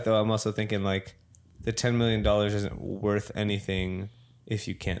think about it, though, I'm also thinking like the $10 million isn't worth anything if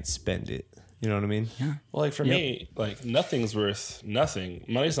you can't spend it. You know what I mean? Yeah. Well, like for me, like nothing's worth nothing.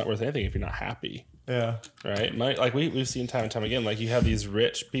 Money's not worth anything if you're not happy. Yeah. Right? Money, like we've seen time and time again, like you have these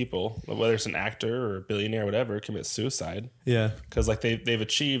rich people, whether it's an actor or a billionaire or whatever, commit suicide Yeah. because like they've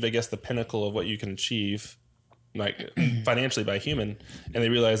achieved, I guess, the pinnacle of what you can achieve, like financially by a human, and they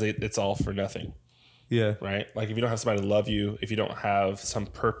realize it's all for nothing. Yeah. Right? Like if you don't have somebody to love you, if you don't have some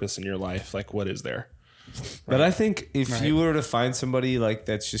purpose in your life, like what is there? But I think if you were to find somebody like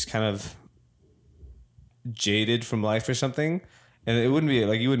that's just kind of jaded from life or something, and it wouldn't be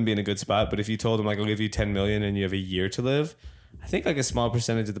like you wouldn't be in a good spot, but if you told them like I'll give you 10 million and you have a year to live, I think like a small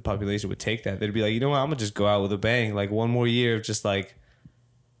percentage of the population would take that. They'd be like, you know what, I'm gonna just go out with a bang, like one more year of just like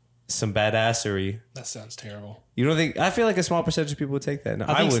some badassery. That sounds terrible. You don't think? I feel like a small percentage of people would take that. No,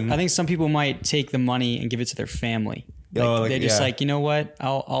 I I wouldn't. think some people might take the money and give it to their family. Like, Oh, like, they're just yeah. like, you know what?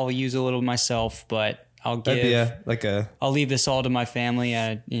 I'll use a little myself, but I'll That'd give. be like a I'll leave this all to my family.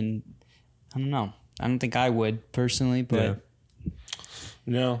 And I don't know. I don't think I would personally, but Yeah.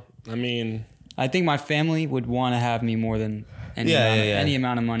 No, I mean, I think my family would want to have me more than any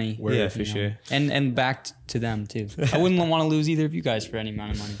amount of money. Yeah, for sure. And back to them too. I wouldn't want to lose either of you guys for any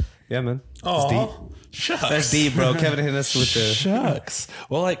amount of money. Yeah, man. Oh, shucks. That's deep, bro. Kevin hit us with the Shucks.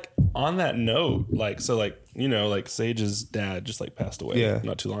 Well, like on that note, like Sage's dad just like passed away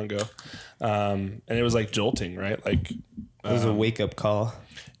not too long ago, and it was like jolting, right? Like it was a wake up call.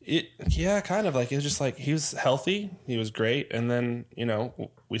 Kind of like it was just like he was healthy, he was great, and then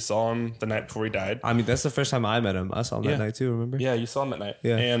we saw him the night before he died. I mean, that's the first time I met him. I saw him that night too. Remember? Yeah, you saw him that night.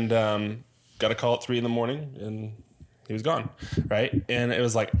 Yeah, and got a call at 3 a.m, and he was gone, right? And it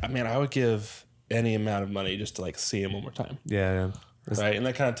was like, man, I would give any amount of money just to like see him one more time. Yeah. Right. And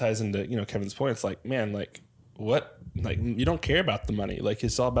that kind of ties into, Kevin's point. It's like, man, like what, like you don't care about the money. Like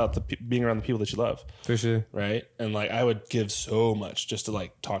it's all about being around the people that you love. For sure. Right. And like, I would give so much just to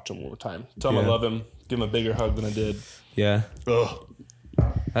like talk to him one more time. Tell him I love him. Give him a bigger hug than I did. Yeah. Ugh.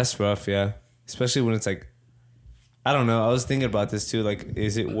 That's rough. Yeah. Especially when it's like, I don't know. I was thinking about this too. Like,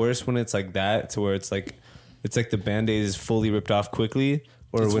 is it worse when it's like that to where it's like the Band-Aid is fully ripped off quickly,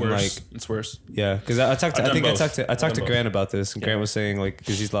 or it's when worse. like it's worse? Yeah, because I talked to both. Grant about this, and Grant was saying like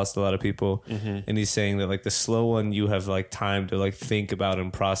because he's lost a lot of people, and he's saying that like the slow one you have like time to like think about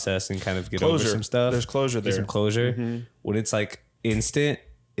and process and kind of get over some stuff. There's closure there. Some closure. When it's like instant,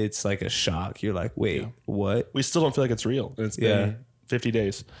 it's like a shock. You're like, wait, what? We still don't feel like it's real. And it's been 50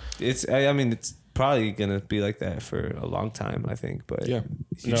 days. I mean, it's probably gonna be like that for a long time, I think. But you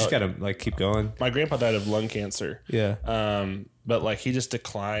just gotta like keep going. My grandpa died of lung cancer. Yeah. But like he just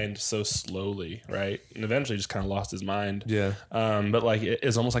declined so slowly, right? And eventually just kind of lost his mind. Yeah. But like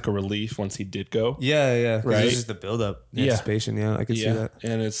it's almost like a relief once he did go. Yeah. Right. It's just the buildup, anticipation. Yeah, I could see that.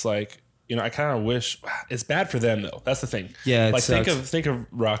 And it's like, I kind of wish it's bad for them though. That's the thing. Yeah. Like think of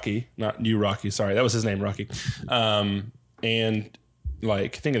Rocky, not you, Rocky. Sorry, that was his name, Rocky. And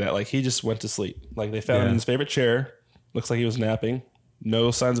like think of that. Like he just went to sleep. Like they found him in his favorite chair. Looks like he was napping.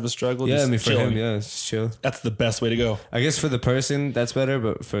 No signs of a struggle. Yeah, just I mean for chilling. him, it's chill. That's the best way to go. I guess for the person that's better,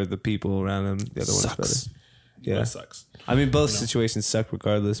 but for the people around him, the other one's better. Yeah, that sucks. I mean both situations suck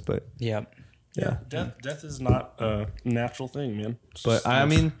regardless, but yeah. Death is not a natural thing, man. But I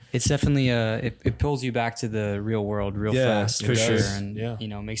mean, it's definitely it pulls you back to the real world real fast for sure, and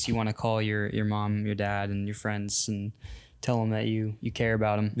makes you want to call your mom, your dad, and your friends and tell them that you care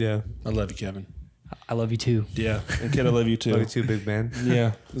about them. Yeah, I love you, Kevin. I love you too. Yeah, and kid, I love you too. Love you too, big man.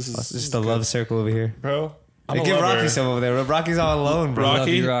 Yeah, this is just a love circle over here, bro. Hey, give Rocky some over there. Rocky's all alone, bro.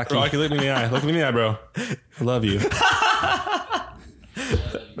 Rocky, Rocky, look me in the eye. Look me in the eye, bro. I love you.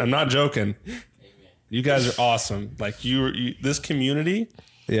 I'm not joking. You guys are awesome. Like you this community,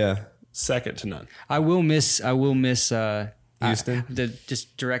 second to none. I will miss Houston.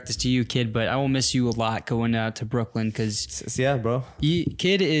 Just direct this to you, kid, but I will miss you a lot going out to Brooklyn because bro.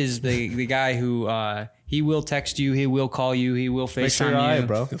 Kid is the guy who he will text you, he will call you, he will FaceTime you,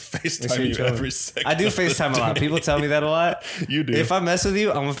 bro. FaceTime you every second. I do FaceTime a lot. People tell me that a lot. You do. If I mess with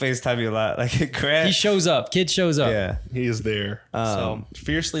you, I'm gonna FaceTime you a lot. Like Grant, he shows up. Kid shows up. Yeah, he is there. So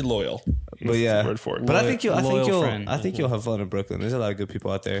fiercely loyal. But That's the word for it. But I think you'll have fun in Brooklyn. There's a lot of good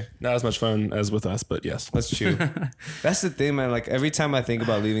people out there. Not as much fun as with us, but yes, that's true. That's the thing, man. Like every time I think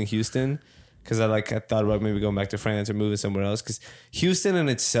about leaving Houston, because I thought about maybe going back to France or moving somewhere else. Because Houston in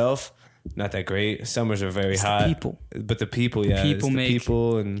itself, not that great. Summers are very hot. But the people,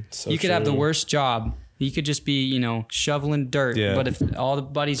 and you could have the worst job. You could just be, shoveling dirt. Yeah. But if all the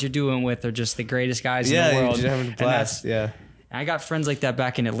buddies you're doing with are just the greatest guys in the world, you're having a blast. Yeah. I got friends like that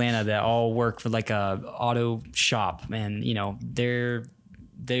back in Atlanta that all work for like a auto shop, and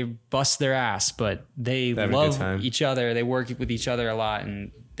they bust their ass, but they love each other. They work with each other a lot,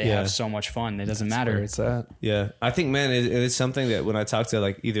 and they have so much fun. It doesn't matter. Where it's at. Yeah, I think, man, it's something that when I talk to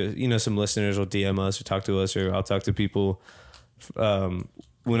like either some listeners will DM us or talk to us, or I'll talk to people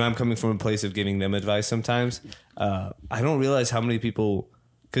when I'm coming from a place of giving them advice. Sometimes I don't realize how many people,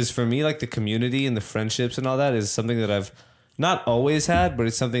 because for me, like the community and the friendships and all that is something that I've not always had, but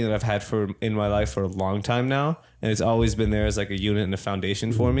it's something that I've had in my life for a long time now, and it's always been there as like a unit and a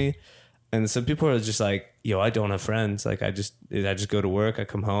foundation for me. And some people are just like, yo, I don't have friends. Like I just go to work, I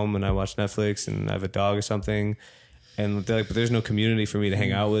come home and I watch Netflix and I have a dog or something, and they're like, but there's no community for me to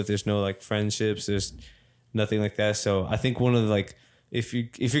hang out with. There's no like friendships. There's nothing like that. So I think one of the like, if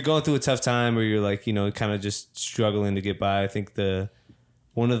you're going through a tough time or you're like, kind of just struggling to get by, I think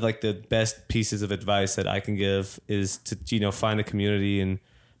one of like the best pieces of advice that I can give is to find a community and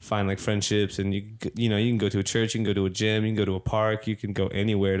find like friendships, and you can go to a church, you can go to a gym, you can go to a park, you can go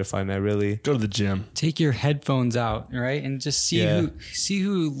anywhere to find that. Really go to the gym, take your headphones out, right, and just see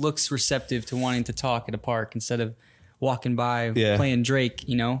who looks receptive to wanting to talk at a park instead of walking by Yeah. playing Drake,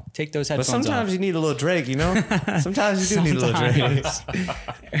 you know, take those But headphones sometimes off. you need a little Drake, you know? Sometimes you do need a little Drake.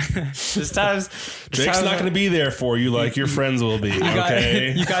 There's times Drake's not going to be there for you like your friends will be. You got,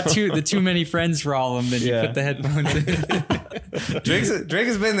 Okay. you got too many friends problem, then Yeah. you put the headphones in. Drake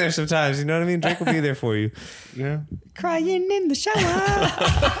has been there sometimes, you know what I mean? Drake will be there for you. Yeah. Crying in the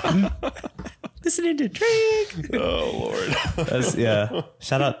shower. Listening to Drake. Oh Lord. That's, yeah.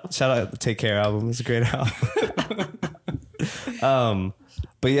 Shout out the Take Care album. It's a great album.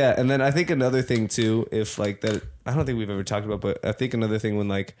 But yeah, and then I think another thing too, if like that, I don't think we've ever talked about, but I think another thing when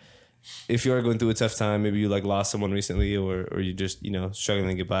like, if you are going through a tough time, maybe you like lost someone recently or you just, you know, struggling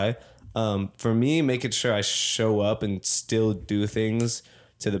to get by. For me, making sure I show up and still do things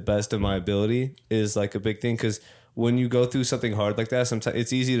to the best of my ability is like a big thing. Cause when you go through something hard like that, sometimes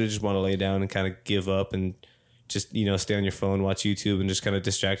it's easy to just want to lay down and kind of give up and just, you know, stay on your phone, watch YouTube and just kind of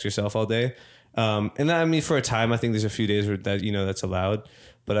distract yourself all day. And then, I mean, for a time, I think there's a few days where that, you know, that's allowed.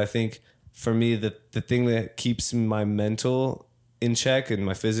 But I think for me, the thing that keeps my mental in check and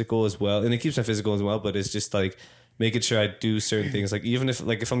my physical as well, and it keeps my physical as well, but it's just like making sure I do certain things. Like even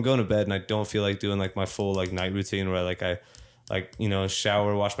if I'm going to bed and I don't feel like doing like my full like night routine where I you know,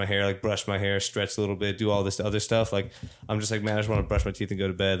 shower, wash my hair, like brush my hair, stretch a little bit, do all this other stuff. Like I'm just like, man, I just want to brush my teeth and go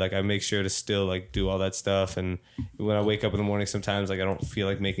to bed. Like I make sure to still like do all that stuff. And when I wake up in the morning, sometimes like I don't feel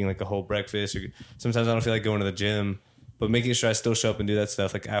like making like a whole breakfast, or sometimes I don't feel like going to the gym. But making sure I still show up and do that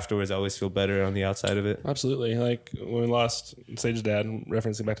stuff, like afterwards, I always feel better on the outside of it. Absolutely. Like when we lost Sage's dad,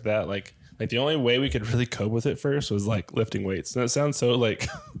 referencing back to that, like the only way we could really cope with it first was like lifting weights. And that sounds so like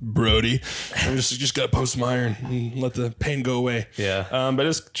Brody. I just got to post some iron and let the pain go away. Yeah. But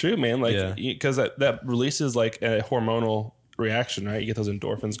it's true, man. Like, Yeah. because that releases like a hormonal reaction, right? You get those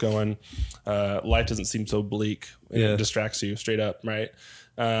endorphins going. Life doesn't seem so bleak. Yeah. It distracts you straight up, right?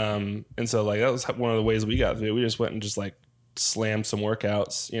 And so like that was one of the ways we got through it. We just went and just like slammed some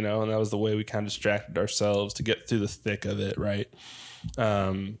workouts, you know, and that was the way we kind of distracted ourselves to get through the thick of it, right?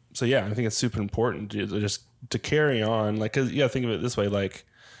 So yeah, I think it's super important to carry on, like, cause you gotta think of it this way, like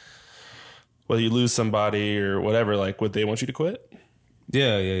whether you lose somebody or whatever, like would they want you to quit?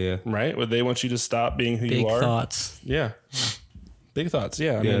 Yeah. Right? Would they want you to stop being who Big you are? thoughts. Yeah. Big thoughts.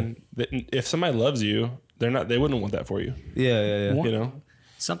 Yeah. I mean, if somebody loves you, they wouldn't want that for you. Yeah. You know?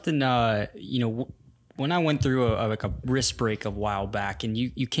 Something, you know, when I went through a wrist break a while back, and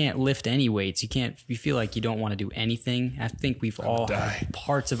you can't lift any weights, you feel like you don't want to do anything. I think we've all had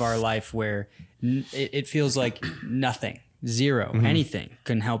parts of our life where it feels like nothing, zero, anything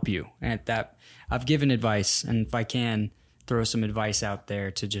can help you. And that I've given advice, and if I can throw some advice out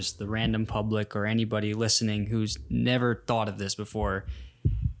there to just the random public or anybody listening who's never thought of this before,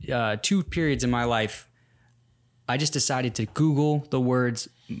 2 periods in my life, I just decided to Google the words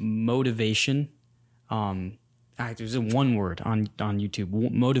motivation. There's one word on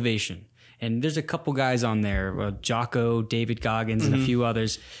YouTube, motivation. And there's a couple guys on there, Jocko, David Goggins, and a few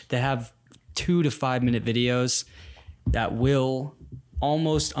others that have 2 to 5 minute videos that will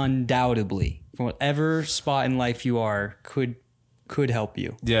almost undoubtedly, from whatever spot in life you are, could help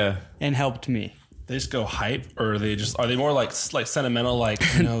you. Yeah. And helped me. They just go hype, or are they more like sentimental, like,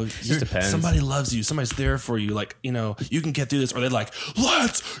 you know, depends. somebody loves you, somebody's there for you, like, you know, you can get through this, or they're like,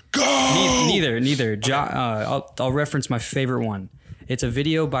 let's go. Neither. I'll reference my favorite one. It's a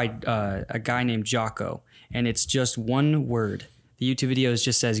video by a guy named Jocko, and it's just one word. The YouTube video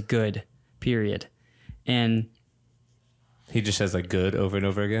just says good, period. And He just says like good over and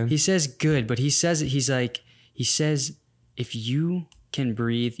over again. he says good, but he says if you can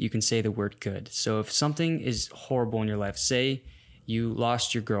breathe, you can say the word good. So if something is horrible in your life, say you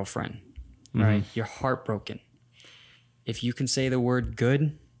lost your girlfriend, right? You're heartbroken. If you can say the word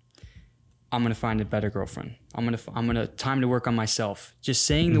good, I'm going to find a better girlfriend. I'm going to time to work on myself. Just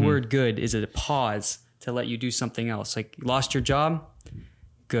saying the word good is a pause to let you do something else. Like, lost your job?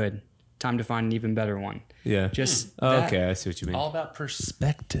 Good. Time to find an even better one. Yeah. Just Oh, that. okay, I see what you mean. All about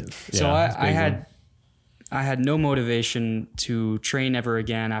perspective. So Yeah, it's a big I had no motivation to train ever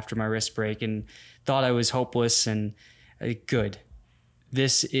again after my wrist break, and thought I was hopeless. And good.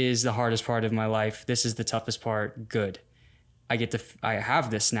 This is the hardest part of my life. This is the toughest part. Good. I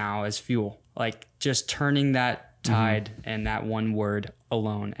have this now as fuel. Like, just turning that tide and that one word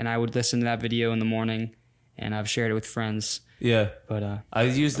alone. And I would listen to that video in the morning, and I've shared it with friends. Yeah. But I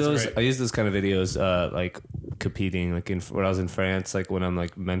use those. great. I use those kind of videos, like competing, like when I was in France, like when I'm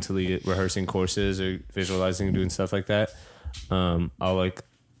like mentally rehearsing courses or visualizing and doing stuff like that. I'll like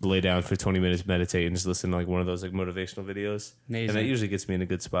lay down for 20 minutes, meditate, and just listen to like one of those like motivational videos. Amazing. And that usually gets me in a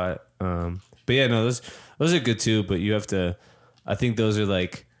good spot. But yeah, no, those are good too. But you have to. I think those are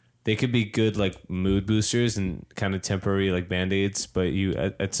like they could be good like mood boosters and kind of temporary like band-aids, but you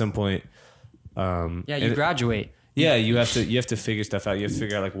at some point you graduate. Yeah, you have to figure stuff out. You have to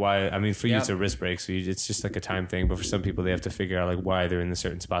figure out like why. I mean, for you it's a wrist break, so it's just like a time thing. But for some people, they have to figure out like why they're in the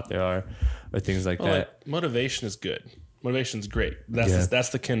certain spot they are, or things like that. Like, motivation is good. Motivation's great. That's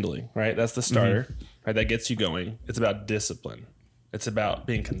the kindling, right? That's the starter, right? That gets you going. It's about discipline. It's about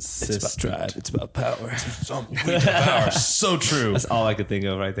being consistent. It's about drive. It's about power. Power. So true. That's all I could think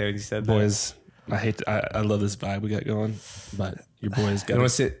of right there when you said that. Boys, I love this vibe we got going, but your boys got. You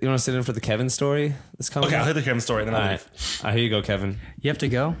want to sit in for the Kevin story that's coming? Okay, up? I'll hit the Kevin story, then I'll leave. All right, here you go, Kevin. You have to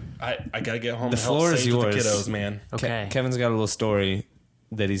go? I gotta get home. The and help floor is save yours. the kiddos, man. Okay. Kevin's got a little story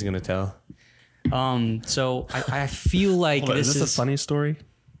that he's gonna tell. So I feel like Hold on, this is this a funny story?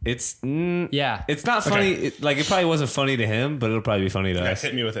 It's Yeah. It's not funny. Okay. It probably wasn't funny to him, but it'll probably be funny to Okay, us.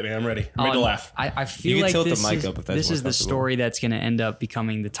 hit me with it, man. I'm ready. I'm ready to laugh. I feel You can like tilt the this mic is, up if that's this more is the comfortable. story that's going to end up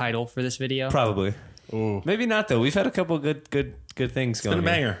becoming the title for this video. Probably. Ooh, Maybe not though. We've had a couple good things been going. a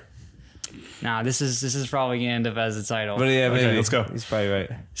banger. Nah, this is probably going to end up as the title. But yeah, Okay, maybe. let's go. He's probably right.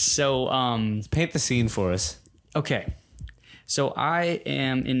 So, Paint the scene for us. okay. So I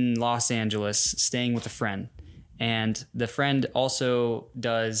am in Los Angeles staying with a friend, and the friend also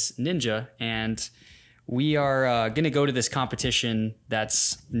does ninja, and we are going to go to this competition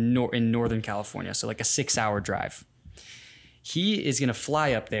that's in Northern California, so like a 6-hour drive. He is going to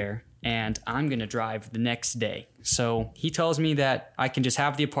fly up there, and I'm going to drive the next day. So he tells me that I can just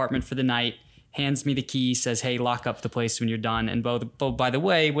have the apartment for the night, hands me the key, says, hey, lock up the place when you're done. And by the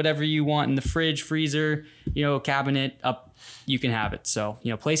way, whatever you want in the fridge, freezer, cabinet, up, you can have it. So,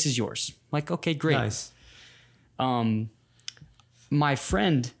 place is yours. Like, okay, great. Nice. My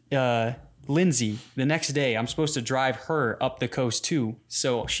friend, Lindsay, the next day, I'm supposed to drive her up the coast too.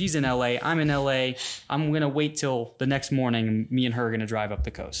 So she's in LA, I'm in LA. I'm going to wait till the next morning, and me and her are going to drive up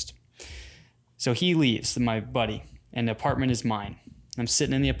the coast. So he leaves, my buddy, and the apartment is mine. I'm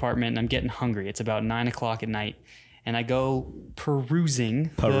sitting in the apartment and I'm getting hungry. It's about 9:00 at night, and I go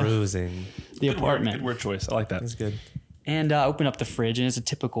perusing the apartment. Good word choice. I like that. That's good. And open up the fridge, and it's a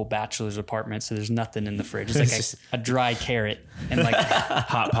typical bachelor's apartment, so there's nothing in the fridge. It's like a dry carrot and like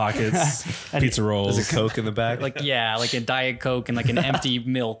Hot Pockets, pizza rolls. There's a Coke in the back. like a Diet Coke and like an empty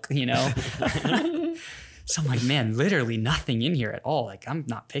milk, So I'm like, man, literally nothing in here at all. Like, I'm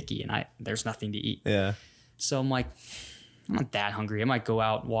not picky, and there's nothing to eat. Yeah. So I'm like, I'm not that hungry. I might go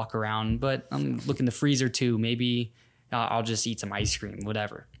out, walk around, but I'm looking in the freezer too. Maybe I'll just eat some ice cream,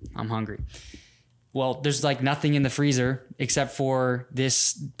 whatever. I'm hungry. Well, there's like nothing in the freezer except for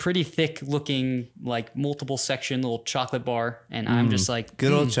this pretty thick looking, like multiple section little chocolate bar. And I'm just like,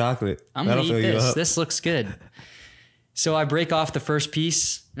 Good old chocolate. I'm going to That'll eat fill you this. up. This looks good. So I break off the first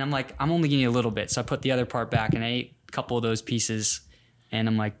piece, and I'm like, I'm only going to eat a little bit. So I put the other part back, and I ate a couple of those pieces. And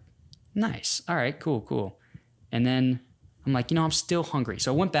I'm like, nice. All right, cool. And then I'm like, I'm still hungry.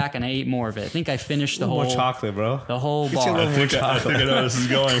 So I went back and I ate more of it. I think I finished the whole More chocolate, bro. the whole Get you a bar. little more I think I know where this is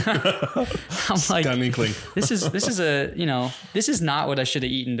going. I'm like, Got an inkling. this is not what I should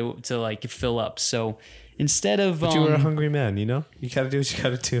have eaten to like fill up. So instead of But you were a hungry man, You gotta do what you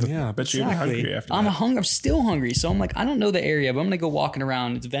gotta do. Yeah, I bet you'd be hungry after I'm that. I'm still hungry. So I'm like, I don't know the area, but I'm gonna go walking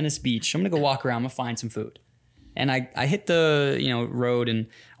around. It's Venice Beach. I'm gonna go walk around. I'm gonna find some food. And I hit the road, and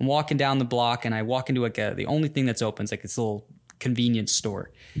I'm walking down the block, and I walk into the only thing that's open is like this little convenience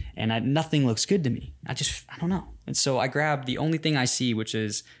store, and nothing looks good to me. I don't know. And so I grab the only thing I see, which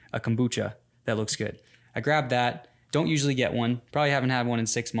is a kombucha that looks good. I grab that. Don't usually get one. Probably haven't had one in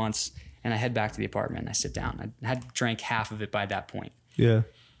 6 months. And I head back to the apartment. I sit down. I had drank half of it by that point. Yeah.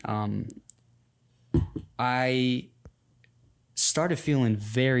 I started feeling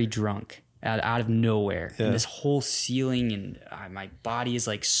very drunk out of nowhere. Yeah. And this whole ceiling and my body is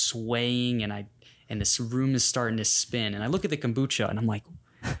like swaying, and this room is starting to spin. And I look at the kombucha, and I'm like,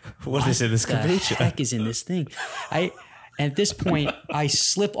 What is in this the kombucha? heck is in this thing? At this point, I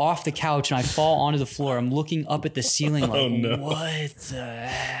slip off the couch and I fall onto the floor. I'm looking up at the ceiling like, what the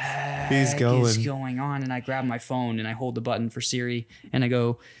heck is going on? And I grab my phone and I hold the button for Siri, and I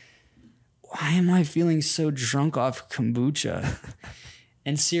go, why am I feeling so drunk off kombucha?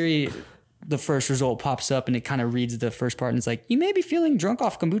 And Siri, the first result pops up, and it kind of reads the first part, and it's like, you may be feeling drunk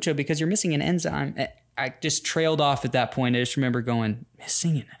off kombucha because you're missing an enzyme. I just trailed off at that point. I just remember going,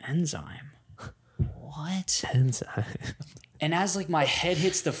 missing an enzyme? What? Enzyme. And as like my head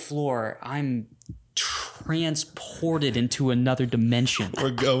hits the floor, I'm transported into another dimension.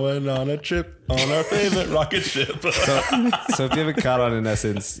 We're going on a trip on our favorite rocket ship. So if you haven't caught on, in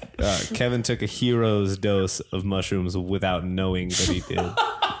essence, Kevin took a hero's dose of mushrooms without knowing that he did.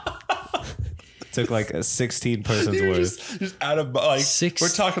 took like a 16 persons You're worth. just out of like Six- we're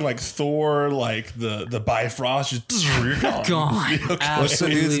talking like Thor, like the Bifrost, just you're gone. Gone. Okay. What's the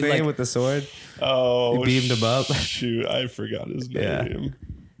dude's Absolutely, name like- with the sword? Oh, He beamed him up. Shoot, I forgot his Yeah. name.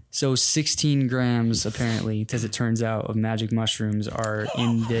 So 16 grams, apparently, as it turns out, of magic mushrooms are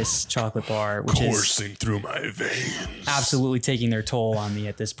in this chocolate bar, which is Coursing through my veins. absolutely taking their toll on me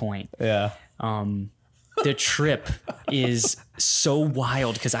at this point. Yeah. The trip is so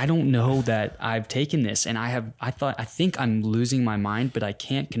wild because I don't know that I've taken this, and I think I'm losing my mind, but I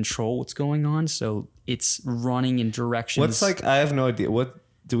can't control what's going on. So it's running in directions. What's like? I have no idea. What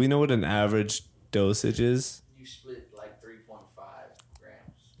do we know? What an average dosage is? You split like 3.5 grams.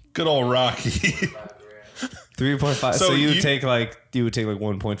 Good old Rocky. 5 grams. 3.5. So, So you would you- take like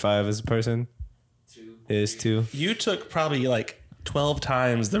 1.5 as a person. 2. Is 2. You took probably like 12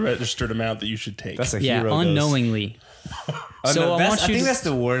 times the registered amount that you should take. That's a yeah, hero dose. unknowingly. Oh, So no, I that's- want I you think to- that's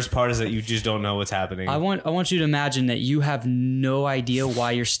the worst part is that you just don't know what's happening. I want you to imagine that you have no idea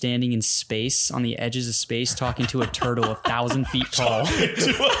why you're standing in space on the edges of space talking to a turtle 1,000 feet tall.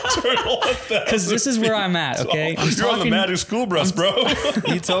 Because this is where I'm at. Okay, I'm You're on the Magic School Bus, bro.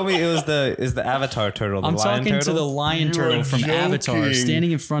 You told me it was the Avatar turtle, the I'm lion talking turtle. to the lion You turtle are from Avatar, joking.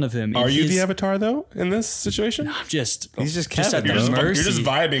 standing in front of him. and Are you the he's- Avatar though in this situation? I'm just He's just at Kevin, the bro. mercy. You're just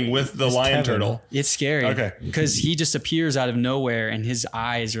vibing with the lion Kevin. turtle. It's scary. Okay. Because he just appears out of nowhere and his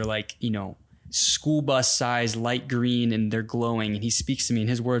eyes are like, school bus size, light green, and they're glowing. And he speaks to me and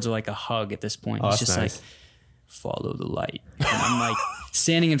his words are like a hug at this point. Oh, He's that's just nice. like, follow the light. And I'm like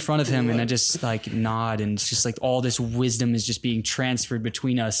standing in front of him and I just like nod and it's just like all this wisdom is just being transferred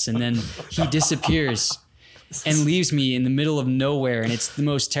between us. And then he disappears and leaves me in the middle of nowhere. And it's the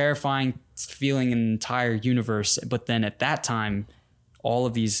most terrifying feeling in the entire universe. But then at that time, all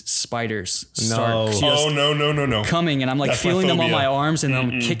of these spiders start No. just Oh no. coming and I'm like That's my feeling them on phobia. my arms and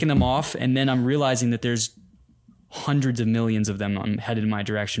I'm kicking them off. And then I'm realizing that there's hundreds of millions of them headed in my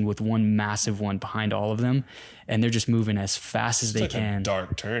direction with one massive one behind all of them. And they're just moving as fast as they It's like a can.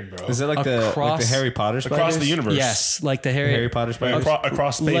 dark turn, bro. Is it like the Across- Harry Potter spiders? Across the universe. Yes, like the Harry Potter spiders?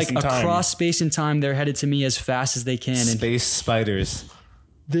 Across space like and time. across space and time, they're headed to me as fast as they can. And Space spiders.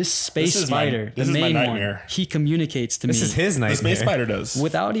 this space This is my- spider, this the is my main one, nightmare. he communicates to me. This is his the nightmare. space spider does.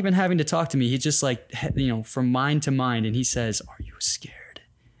 without even having to talk to me. He just like, from mind to mind, and he says, "Are you scared?"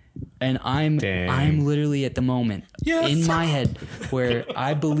 And Dang. I'm literally at the moment Yes. in my head where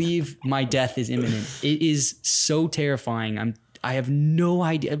I believe my death is imminent. It is so terrifying. I have no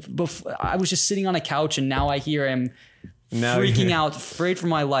idea. I was just sitting on a couch, and now I hear him Now freaking you- out, afraid for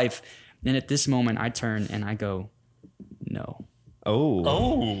my life. And at this moment, I turn and I go, "No."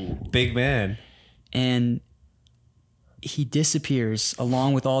 Oh. Big man. And he disappears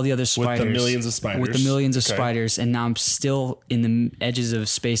along with all the other spiders. With the millions of spiders. With the millions of Okay. spiders. And now I'm still in the edges of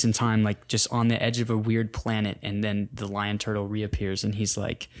space and time, like just on the edge of a weird planet. And then the lion turtle reappears and he's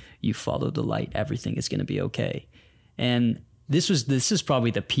like, "You follow the light, everything is going to be okay." And this is probably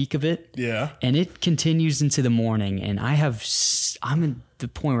the peak of it. Yeah. And it continues into the morning. And I'm in the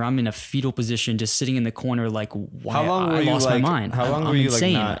point where I'm in a fetal position, just sitting in the corner, like, why How long were I you, lost my like- mind. how long I'm were you, like,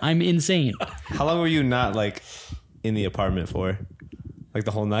 insane. not- I'm insane. How long were you not like in the apartment for? Like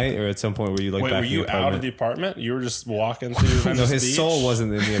the whole night, or at some point were you like Wait, back were in you the out apartment? of the apartment? You were just walking through Venice No, his Beach? soul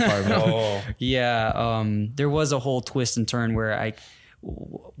wasn't in the apartment. Oh. Yeah, there was a whole twist and turn where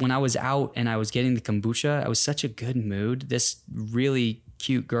when I was out and I was getting the kombucha, I was such a good mood. This really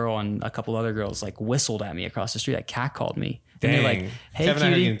cute girl and a couple other girls like whistled at me across the street. Like catcalled me. And they're like, Dang. "Hey, Kevin, I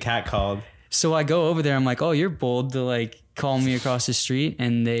heard cutie." you cat called. So I go over there. I'm like, "Oh, you're bold to like call me across the street."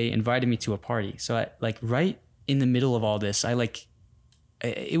 And they invited me to a party. So I like right in the middle of all this,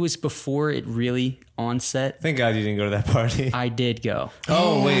 it was before it really onset. Thank God you didn't go to that party. I did go,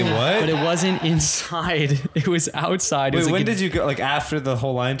 Oh wait, what? but it wasn't inside. It was outside. It was Wait, like when did you go? Like after the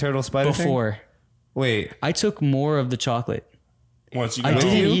whole lion turtle spider thing? before. Wait, I took more of the chocolate. Once you I got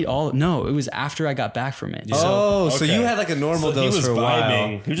didn't home. eat all. No, it was after I got back from it. so okay. you had like a normal So he dose was for a while.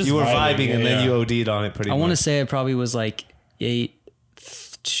 vibing. He was just you were vibing, vibing, and yeah, then yeah. you OD'd on it pretty I much. want to say I probably was like ate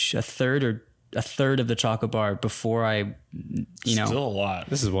a third of the chocolate bar before I, Still a lot.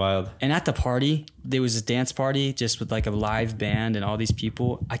 This is wild. And at the party, there was a dance party just with like a live band and all these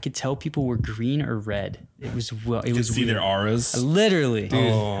people. I could tell people were green or red. It was You could see weird. their auras. Literally. I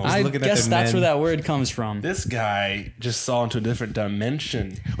was I looking at guess the that's men. where that word comes from. This guy just saw into a different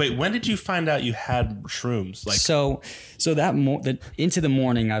dimension. Wait, when did you find out you had shrooms? Like, So that into the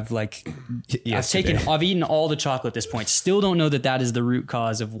morning, I've like Yesterday. I've eaten all the chocolate at this point. Still don't know that is the root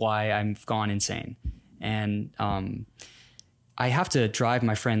cause of why I've gone insane. And I have to drive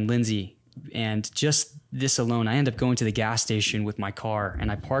my friend Lindsay, and just this alone, I end up going to the gas station with my car,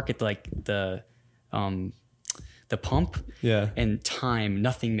 and I park at like the the pump. Yeah. And time,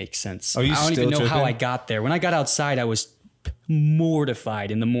 nothing makes sense. Are you I don't still even know how tripping? I got there. When I got outside, I was mortified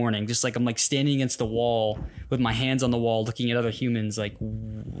in the morning. Just like I'm like standing against the wall with my hands on the wall, looking at other humans, like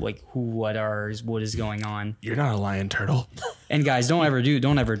what is going on. You're not a lion turtle. And guys, don't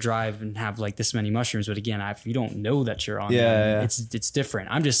ever drive and have like this many mushrooms. But again, if you don't know that you're on, Yeah, yeah. it's different.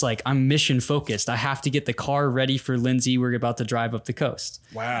 I'm just like, I'm mission focused. I have to get the car ready for Lindsay. We're about to drive up the coast.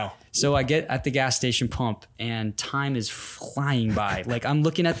 Wow. So I get at the gas station pump and time is flying by. Like I'm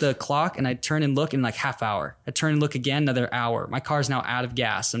looking at the clock and I turn and look in like half hour. I turn and look again, another hour. My car's now out of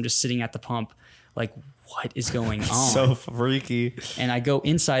gas. I'm just sitting at the pump like, what is going on? So freaky. And I go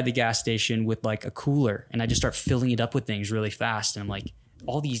inside the gas station with like a cooler and I just start filling it up with things really fast. And I'm like,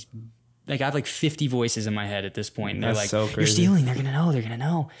 all these, like I have like 50 voices in my head at this point. And they're That's like, so you're crazy. stealing. They're going to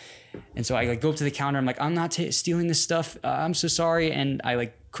know. And so I like go up to the counter. I'm like, I'm not stealing this stuff. I'm so sorry. And I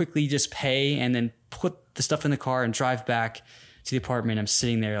like quickly just pay and then put the stuff in the car and drive back to the apartment. I'm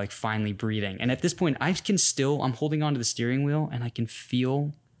sitting there like finally breathing. And at this point I'm holding onto the steering wheel and I can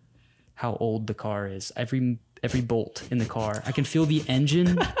feel how old the car is. Every bolt in the car. I can feel the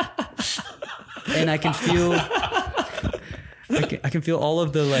engine and I can feel I can feel all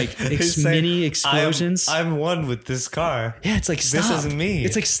of the like mini explosions. I'm one with this car. Yeah, it's like stop. This isn't me.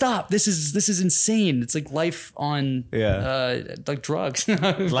 It's like stop. This is insane. It's like life on like drugs.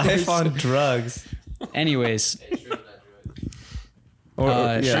 Life on drugs. Anyways, Or,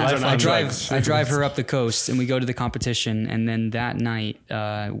 I life on drugs. I drive her up the coast and we go to the competition, and then that night,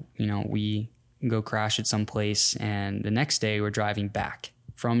 we go crash at some place, and the next day we're driving back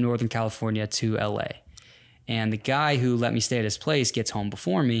from Northern California to LA. And the guy who let me stay at his place gets home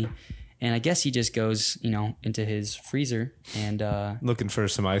before me, and I guess he just goes, into his freezer and Looking for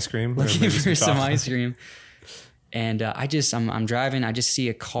some ice cream. or looking maybe for some chocolate. ice cream. And I'm driving. I just see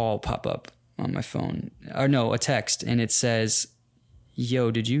a call pop up on my phone, or no, a text, and it says,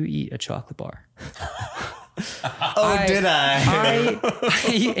 "Yo, did you eat a chocolate bar?" Did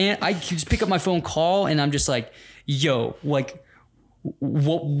I? I just pick up my phone, call, and I'm just like, "Yo, like,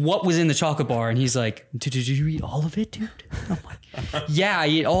 what was in the chocolate bar?" And he's like, "Did you eat all of it, dude?" I'm like, "Yeah, I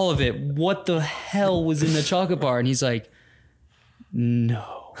ate all of it. What the hell was in the chocolate bar?" And he's like,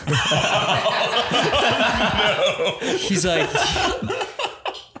 "No." He's like,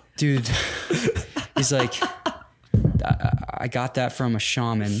 "Dude," he's like, I got that from a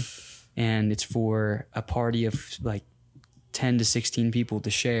shaman, and it's for a party of like 10 to 16 people to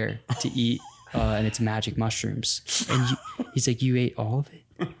share to eat, and it's magic mushrooms." And he's like, "You ate all of it?"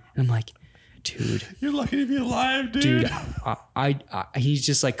 And I'm like, "Dude, You're lucky to be alive, dude. he's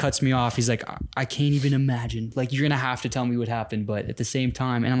just like cuts me off. He's like, I can't even imagine. Like, you're gonna have to tell me what happened, but at the same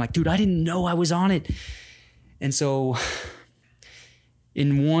time," and I'm like, "Dude, I didn't know I was on it." And so,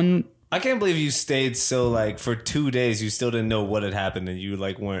 I can't believe you stayed so like for 2 days. You still didn't know what had happened, and you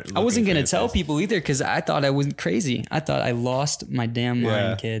like weren't. I wasn't looking gonna for tell this. people either because I thought I was crazy. I thought I lost my damn mind,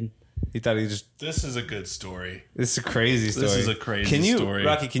 Yeah. kid. He thought he just. This is a good story. This is a crazy story. This is a crazy Can you, story.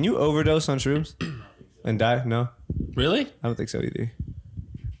 Rocky? Can you overdose on shrooms and die? No, Really? I don't think so either.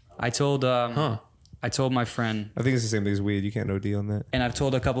 I told my friend, I think it's the same thing as weed. You can't OD on that. and I've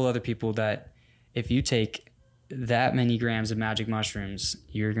told a couple other people that if you take that many grams of magic mushrooms,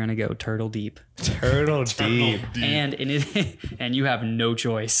 you're gonna go turtle deep, Turtle deep. and and you have no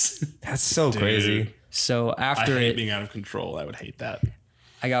choice. That's so crazy. So I after hate it, being out of control. I would hate that.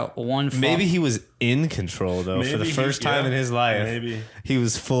 I got one. Maybe he was in control though for the Maybe first time in his life. Maybe. He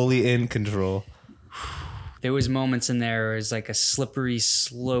was fully in control. There was moments in there where it was like a slippery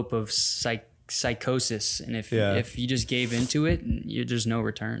slope of psychosis, and if you just gave into it, there's no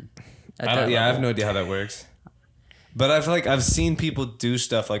return. At I that don't, yeah, I have level. no idea how that works. But I feel like I've seen people do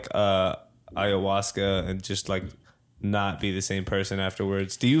stuff like ayahuasca and just like not be the same person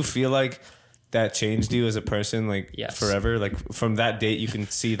afterwards. Do you feel like that changed you as a person, like Yes. forever? Like from that date, you can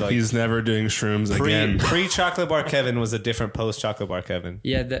see like He's never doing shrooms again. pre chocolate bar Kevin was a different post chocolate bar Kevin.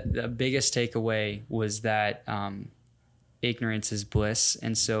 Yeah, the biggest takeaway was that ignorance is bliss,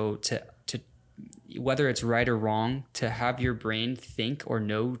 and so to whether it's right or wrong, to have your brain think or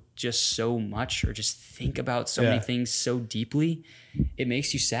know just so much, or just think about so many things so deeply, it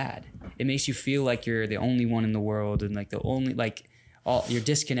makes you sad. It makes you feel like you're the only one in the world, and like the only you're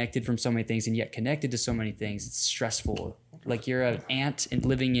disconnected from so many things, and yet connected to so many things. It's stressful. Like you're an ant and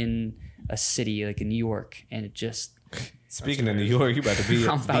living in a city like in New York, and it just Speaking of New York, you about to be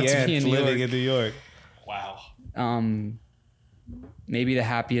I'm about the to ant be in New living York. in New York. Wow. maybe the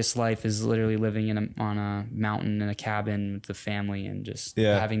happiest life is literally living on a mountain in a cabin with the family and just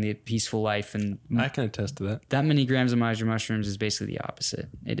having the peaceful life. And I can attest to that. that many grams of Meijer mushrooms is basically the opposite.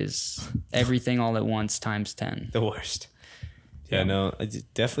 It is everything all at once times 10. The worst. Yeah, no, I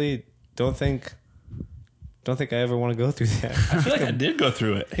definitely don't think I ever want to go through that. I feel like I did go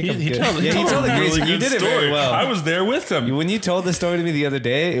through it. He good. told Yeah, he told a a really great- you good did it story. very well. I was there with him. When you told the story to me the other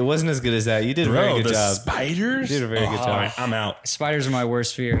day, it wasn't as good as that. You did a very good the job. spiders. You did a very good job. I'm out. Spiders are my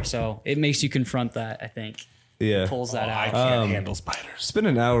worst fear, so it makes you confront that, I think. Yeah. Pulls that I out. can't handle spiders. It's been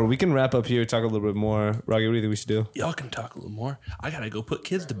an hour. We can wrap up here, talk a little bit more. Rocky, what do you think we should do? Y'all can talk a little more. I gotta go put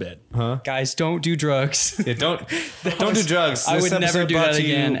kids to bed. Guys, don't do drugs. Yeah, don't do drugs. I This would never episode do brought that to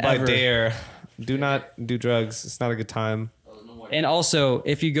you again, by ever. Dare. Do not do drugs. It's not a good time. And also,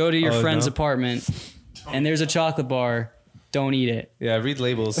 if you go to your Oh, friend's no? apartment and there's a chocolate bar, don't eat it. Yeah, read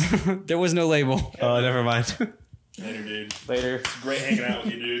labels. There was no label. Oh, never mind. Later, dude. Later. It's great hanging out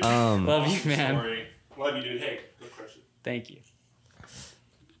with you, dude. Love you, man. Sorry. Love you, dude. Hey, go crush it. Thank you.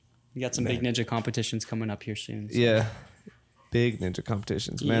 We got some big ninja competitions coming up here soon. So. Yeah. Big ninja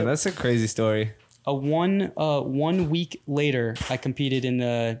competitions. Man, Yep. that's a crazy story. One week later, I competed in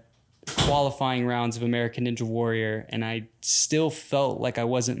the qualifying rounds of American Ninja Warrior, and I still felt like I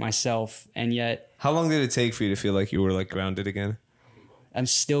wasn't myself, and yet How long did it take for you to feel like you were like grounded again? I'm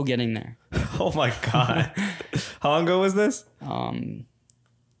still getting there. Oh my God. How long ago was this?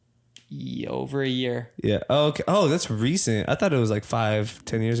 Over a year. Yeah. Oh, okay. Oh, that's recent. I thought it was like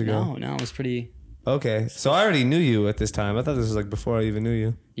 5-10 years ago. No, it was pretty. Okay. So I already knew you at this time. I thought this was like before I even knew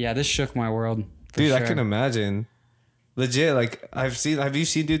you. Yeah, this shook my world. for Dude, I sure. can imagine. Legit, like have you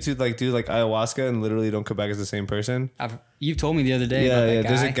seen dudes who like do like ayahuasca and literally don't come back as the same person? You've told me the other day. Yeah, about that yeah. guy.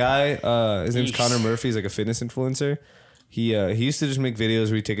 There's a guy, his name's Yeesh. Connor Murphy, he's like a fitness influencer. He used to just make videos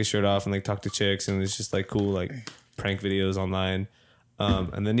where he take his shirt off and like talk to chicks and it's just like cool like prank videos online.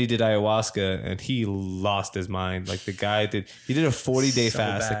 And then he did ayahuasca and he lost his mind. Like the guy did a 40-day So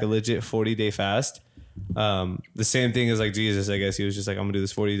fast, bad. like a legit 40-day fast. The same thing as like Jesus, I guess. He was just like, I'm gonna do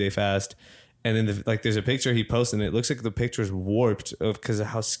this 40-day fast. And then there's a picture he posted and it looks like the picture's warped because of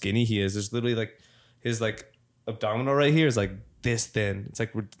how skinny he is. There's literally like his like abdominal right here is like this thin. It's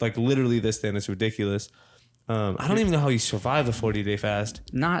like literally this thin. It's ridiculous. I don't even know how he survived the 40-day fast.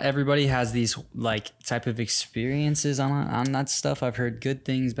 Not everybody has these like type of experiences on that stuff. I've heard good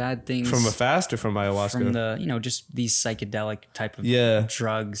things, bad things From a fast or from ayahuasca? from the just these psychedelic type of Yeah.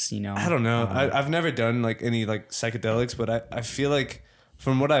 drugs. I don't know. I've never done like any like psychedelics, but I feel like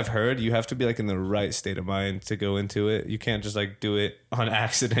from what I've heard, you have to be like in the right state of mind to go into it. You can't just like do it on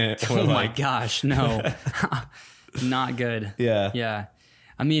accident. Or, Oh my like, gosh, no, not good. Yeah. Yeah,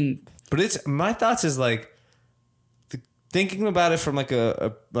 I mean, But it's my thoughts is like thinking about it from like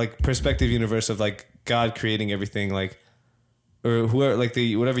a like perspective universe of like God creating everything, like or whoever like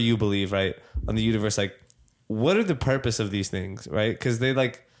the whatever you believe, right, on the universe, like what are the purpose of these things, right? Because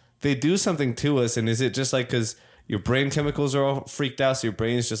they do something to us, and is it just like because your brain chemicals are all freaked out, so your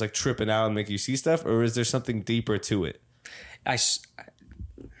brain is just like tripping out and make you see stuff, or is there something deeper to it?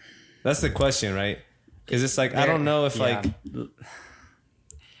 That's the question, right? Because it's like I don't know if yeah. like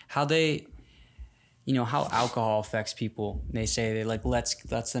how they, how alcohol affects people. They say they like lets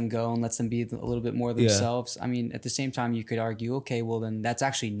them go and lets them be a little bit more themselves. I mean, at the same time, you could argue, okay, well then that's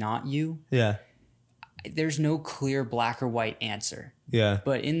actually not you. yeah. There's no clear black or white answer. Yeah.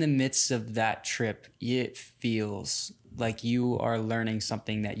 But in the midst of that trip, it feels like you are learning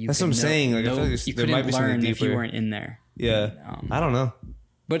something that you. That's what I'm saying. Like, I feel like you there couldn't might be something learn if you deeper. weren't in there. Yeah. I don't know.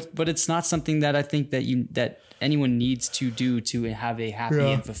 But it's not something that I think that anyone needs to do to have a happy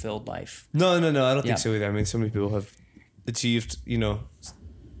and fulfilled life. No. I don't Yeah. think so either. I mean, so many people have achieved,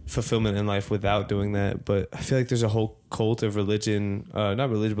 fulfillment in life without doing that. But I feel like there's a whole cult of religion, not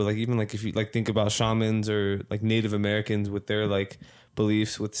religion, but like even like if you like think about shamans or like Native Americans with their like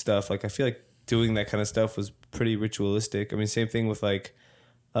beliefs with stuff, like I feel like doing that kind of stuff was pretty ritualistic. I mean, same thing with like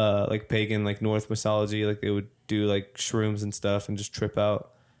pagan, like Norse mythology, like they would do like shrooms and stuff and just trip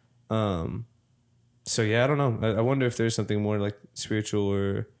out. So yeah, I don't know. I wonder if there's something more like spiritual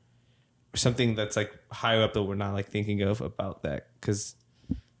or something that's like higher up that we're not like thinking of about that. Cause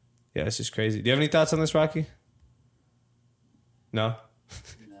yeah, it's just crazy. Do you have any thoughts on this, Rocky? No?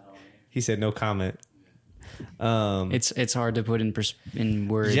 He said no comment. It's hard to put in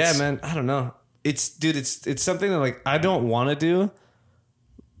words. Yeah, man. I don't know. It's something that like I don't want to do,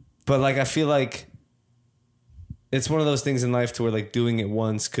 but like I feel like it's one of those things in life to where like doing it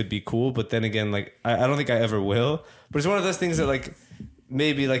once could be cool, but then again, like I don't think I ever will. But it's one of those things that like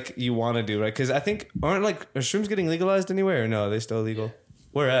maybe like you want to do, right? Because I think are shrooms getting legalized anywhere or no? Are they still illegal?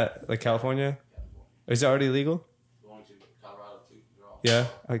 Where at? Like California? Is it already legal? Going to Colorado Yeah,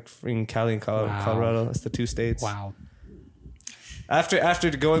 like in Cali and Wow. Colorado. That's the two states. Wow. After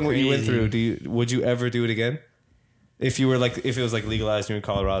going what you went Crazy. through, would you ever do it again? If you were like, if it was like legalized here in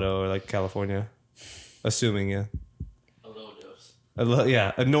Colorado or like California, assuming, yeah, A little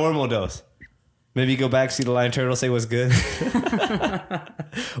dose. a normal dose. Maybe go back, see the lion turtle, say what's good.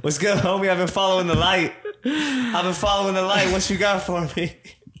 What's good, homie? I've been following the light. What you got for me?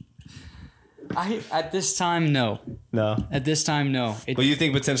 At this time, no. No. At this time, no. But you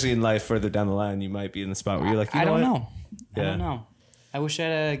think potentially in life further down the line, you might be in the spot where you're like, I don't what? know. I Yeah. don't know. I wish I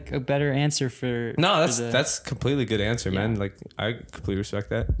had a better answer for. No, for the- that's completely good answer, man. Yeah. Like I completely respect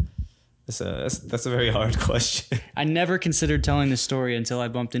that. That's a very hard question. I never considered telling this story until I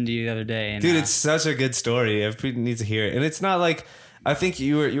bumped into you the other day. And, Dude, it's such a good story. Everybody needs to hear it. And it's not like I think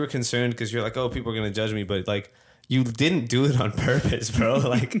you were concerned because you're like, oh, people are gonna judge me, but like you didn't do it on purpose, bro.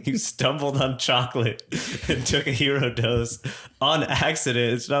 Like you stumbled on chocolate and took a hero dose on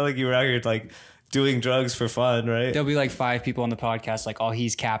accident. It's not like you were out here like doing drugs for fun, right? There'll be like 5 people on the podcast like, oh,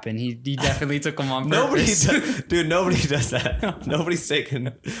 he's capping. He definitely took them on Nobody purpose. does, nobody does that. Nobody's taking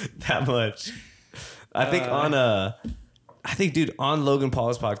that much. I think on Logan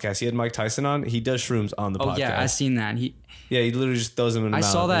Paul's podcast, he had Mike Tyson on. He does shrooms on the Oh podcast. yeah, I seen that. He literally just throws them in the I mouth.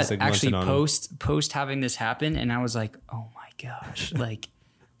 saw and that just, like, actually munching on 'em. post having this happen, and I was like, oh my gosh, like,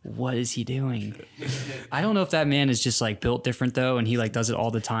 what is he doing? I don't know if that man is just like built different though, and he like does it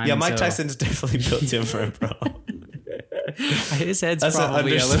all the time. Yeah, Mike so Tyson's definitely built different, bro. his head's That's an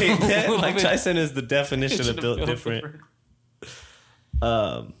probably a little, understatement. Mike bit- Tyson is the definition of built different.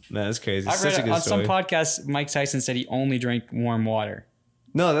 Man, that's crazy. I've Such read a good on story. some podcasts, Mike Tyson said he only drank warm water.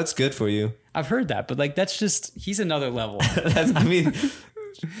 No, that's good for you. I've heard that, but like that's just he's another level. I mean,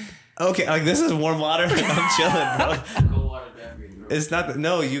 okay, like this is warm water. I'm chilling, bro. Cold water beverage. Bro. It's not.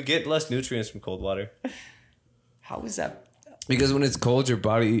 No, you get less nutrients from cold water. How is that? Because when it's cold, your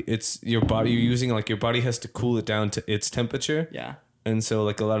body you're using like your body has to cool it down to its temperature. Yeah. And so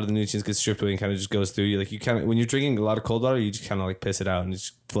like a lot of the nutrients get stripped away and kind of just goes through you. Like you kind of when you're drinking a lot of cold water, you just kind of like piss it out and it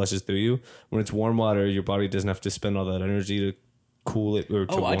just flushes through you. When it's warm water, your body doesn't have to spend all that energy to cool it or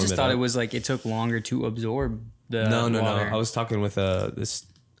to Oh, warm I just it thought up. it was like it took longer to absorb the No. water. I was talking with this.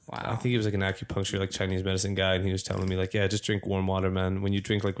 Wow. I think he was like an acupuncture, like Chinese medicine guy, and he was telling me like, yeah, just drink warm water, man. When you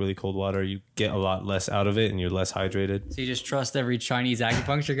drink like really cold water, you get a lot less out of it, and you're less hydrated. So you just trust every Chinese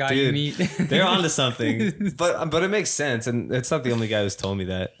acupuncture guy you Dude, meet? they're onto something, but it makes sense, and it's not the only guy who's told me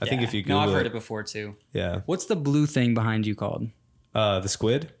that. I think if you no, Google I've heard it before too. yeah, What's the blue thing behind you called? the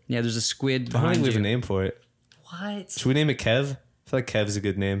squid. Yeah, there's a squid I don't behind think we have you. a name for it. What? Should we name it Kev? I feel like Kev is a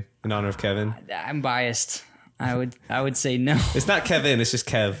good name in honor of Kevin. I'm biased. I would say no. It's not Kevin. It's just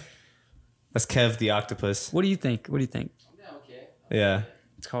Kev. That's Kev the octopus. What do you think? Yeah, okay. Yeah.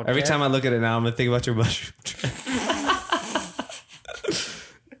 It's called Every Kev? time I look at it now, I'm gonna think about your mushroom.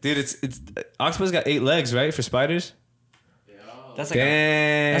 Dude, it's octopus got 8 legs, right, for spiders? That's like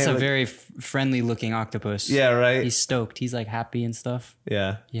Damn. that's a Like- very friendly looking octopus. yeah, right. He's stoked. He's like happy and stuff.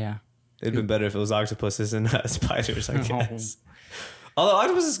 Yeah, Yeah. it'd been better if it was octopuses and not spiders, I Oh. guess. Although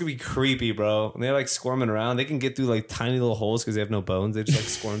octopuses can be creepy, bro. When they're like squirming around, they can get through like tiny little holes because they have no bones. They just like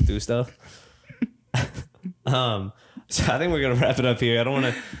squirm through stuff. So I think we're gonna wrap it up here. I don't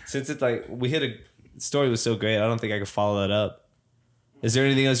want to, since it's like we hit a the story was so great. I don't think I could follow that up. Is there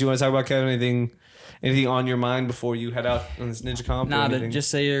anything else you want to talk about, Kevin? Anything on your mind before you head out on this Ninja Comp? or Nah, anything? just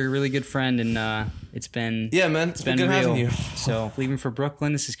say you're a really good friend, and it's been yeah, man. It's been been good having real. you. So leaving for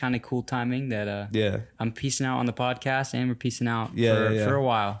Brooklyn, this is kind of cool timing. That Yeah. I'm peacing out on the podcast, and we're peacing out Yeah, yeah. for a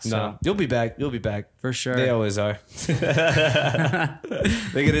while. So No, you'll be back. You'll be back. for sure. They always are. They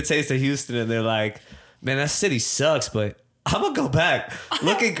get a taste of Houston and they're like, man, that city sucks, but I'm gonna go back.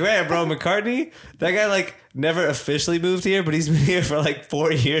 Look at Grant, bro. McCartney, that guy like never officially moved here, but he's been here for like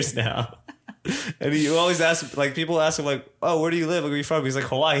 4 years now. And you always ask, like, people ask him, like, oh, where do you live? Like, where are you from? He's like,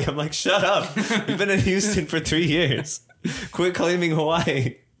 Hawaii. I'm like, shut up. You've been in Houston for 3 years. Quit claiming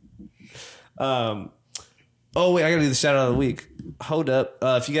Hawaii. Oh, wait, I gotta do the shout out of the week. Hold up.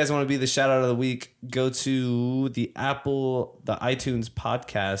 If you guys want to be the shout out of the week, go to the iTunes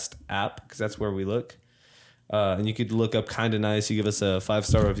podcast app, because that's where we look. And you could look up Kinda Nice. You give us a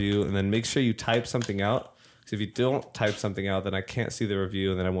 5-star review, and then make sure you type something out. Because if you don't type something out, then I can't see the review,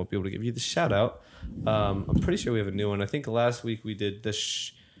 and then I won't be able to give you the shout out. I'm pretty sure we have a new one. I think last week we did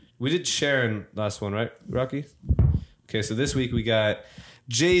we did Sharon last one, right, Rocky? Okay, so this week we got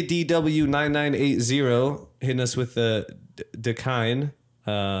JDW9980 hitting us with the decline.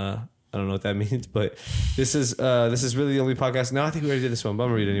 I don't know what that means, but this is really the only podcast. No, I think we already did this one, but I'm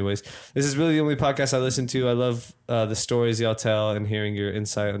gonna read it anyways. This is really the only podcast I listen to. I love the stories y'all tell and hearing your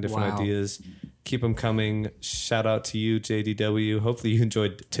insight on different Wow. ideas. Keep them coming. Shout out to you, JDW. Hopefully you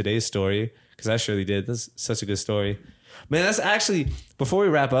enjoyed today's story, because I surely did. That's such a good story. Man, that's actually, before we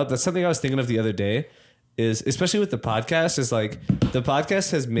wrap up, that's something I was thinking of the other day, is especially with the podcast, is like the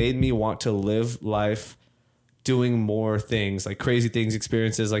podcast has made me want to live life doing more things, like crazy things,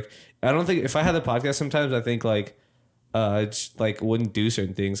 experiences. Like, I don't think, if I had the podcast sometimes, I think like, I just like wouldn't do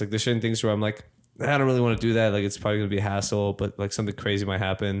certain things. Like there's certain things where I'm like, I don't really want to do that. Like it's probably gonna be a hassle, but like something crazy might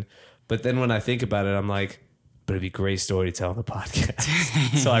happen. But then when I think about it, I'm like, but it'd be a great story to tell on the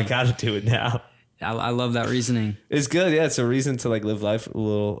podcast. So I gotta do it now. I love that reasoning. It's good. Yeah, it's a reason to like live life a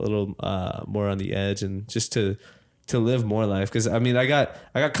little more on the edge, and just to live more life. Because I mean, I got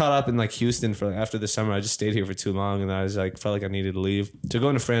caught up in like Houston for after the summer. I just stayed here for too long, and I was like, felt like I needed to leave. So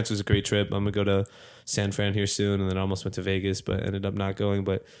going to France was a great trip. I'm gonna go to San Fran here soon, and then I almost went to Vegas, but ended up not going.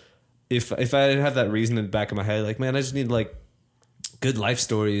 But if I didn't have that reason in the back of my head, like, man, I just need like good life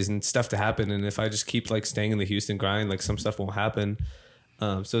stories and stuff to happen. And if I just keep like staying in the Houston grind, like some stuff won't happen.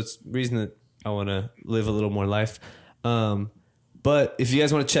 So it's reason that I want to live a little more life. But if you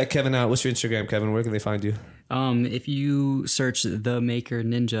guys want to check Kevin out, what's your Instagram, Kevin? Where can they find you? If you search The Maker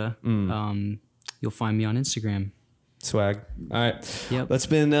Ninja, you'll find me on Instagram. Swag. All right. Yep. That's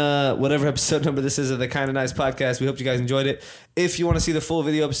been whatever episode number this is of the Kinda Nice podcast. We hope you guys enjoyed it. If you want to see the full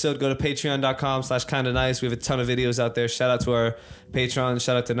video episode, go to patreon.com/kinda nice. We have a ton of videos out there. Shout out to our Patreon.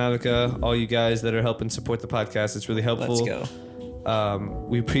 Shout out to Nautica. All you guys that are helping support the podcast. It's really helpful. Let's go.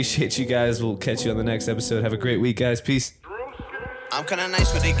 We appreciate you guys. We'll catch you on the next episode. Have a great week, guys. Peace. I'm kinda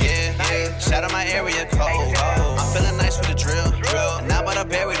nice with the gear, yeah. Shout out my area code. I'm feeling nice with the drill. And I'm about to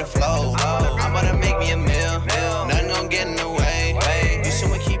bury the flow. I'm about to make me a meal. Nothing gonna get in the way. You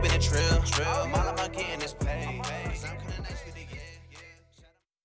someone keeping it trill. I'm all about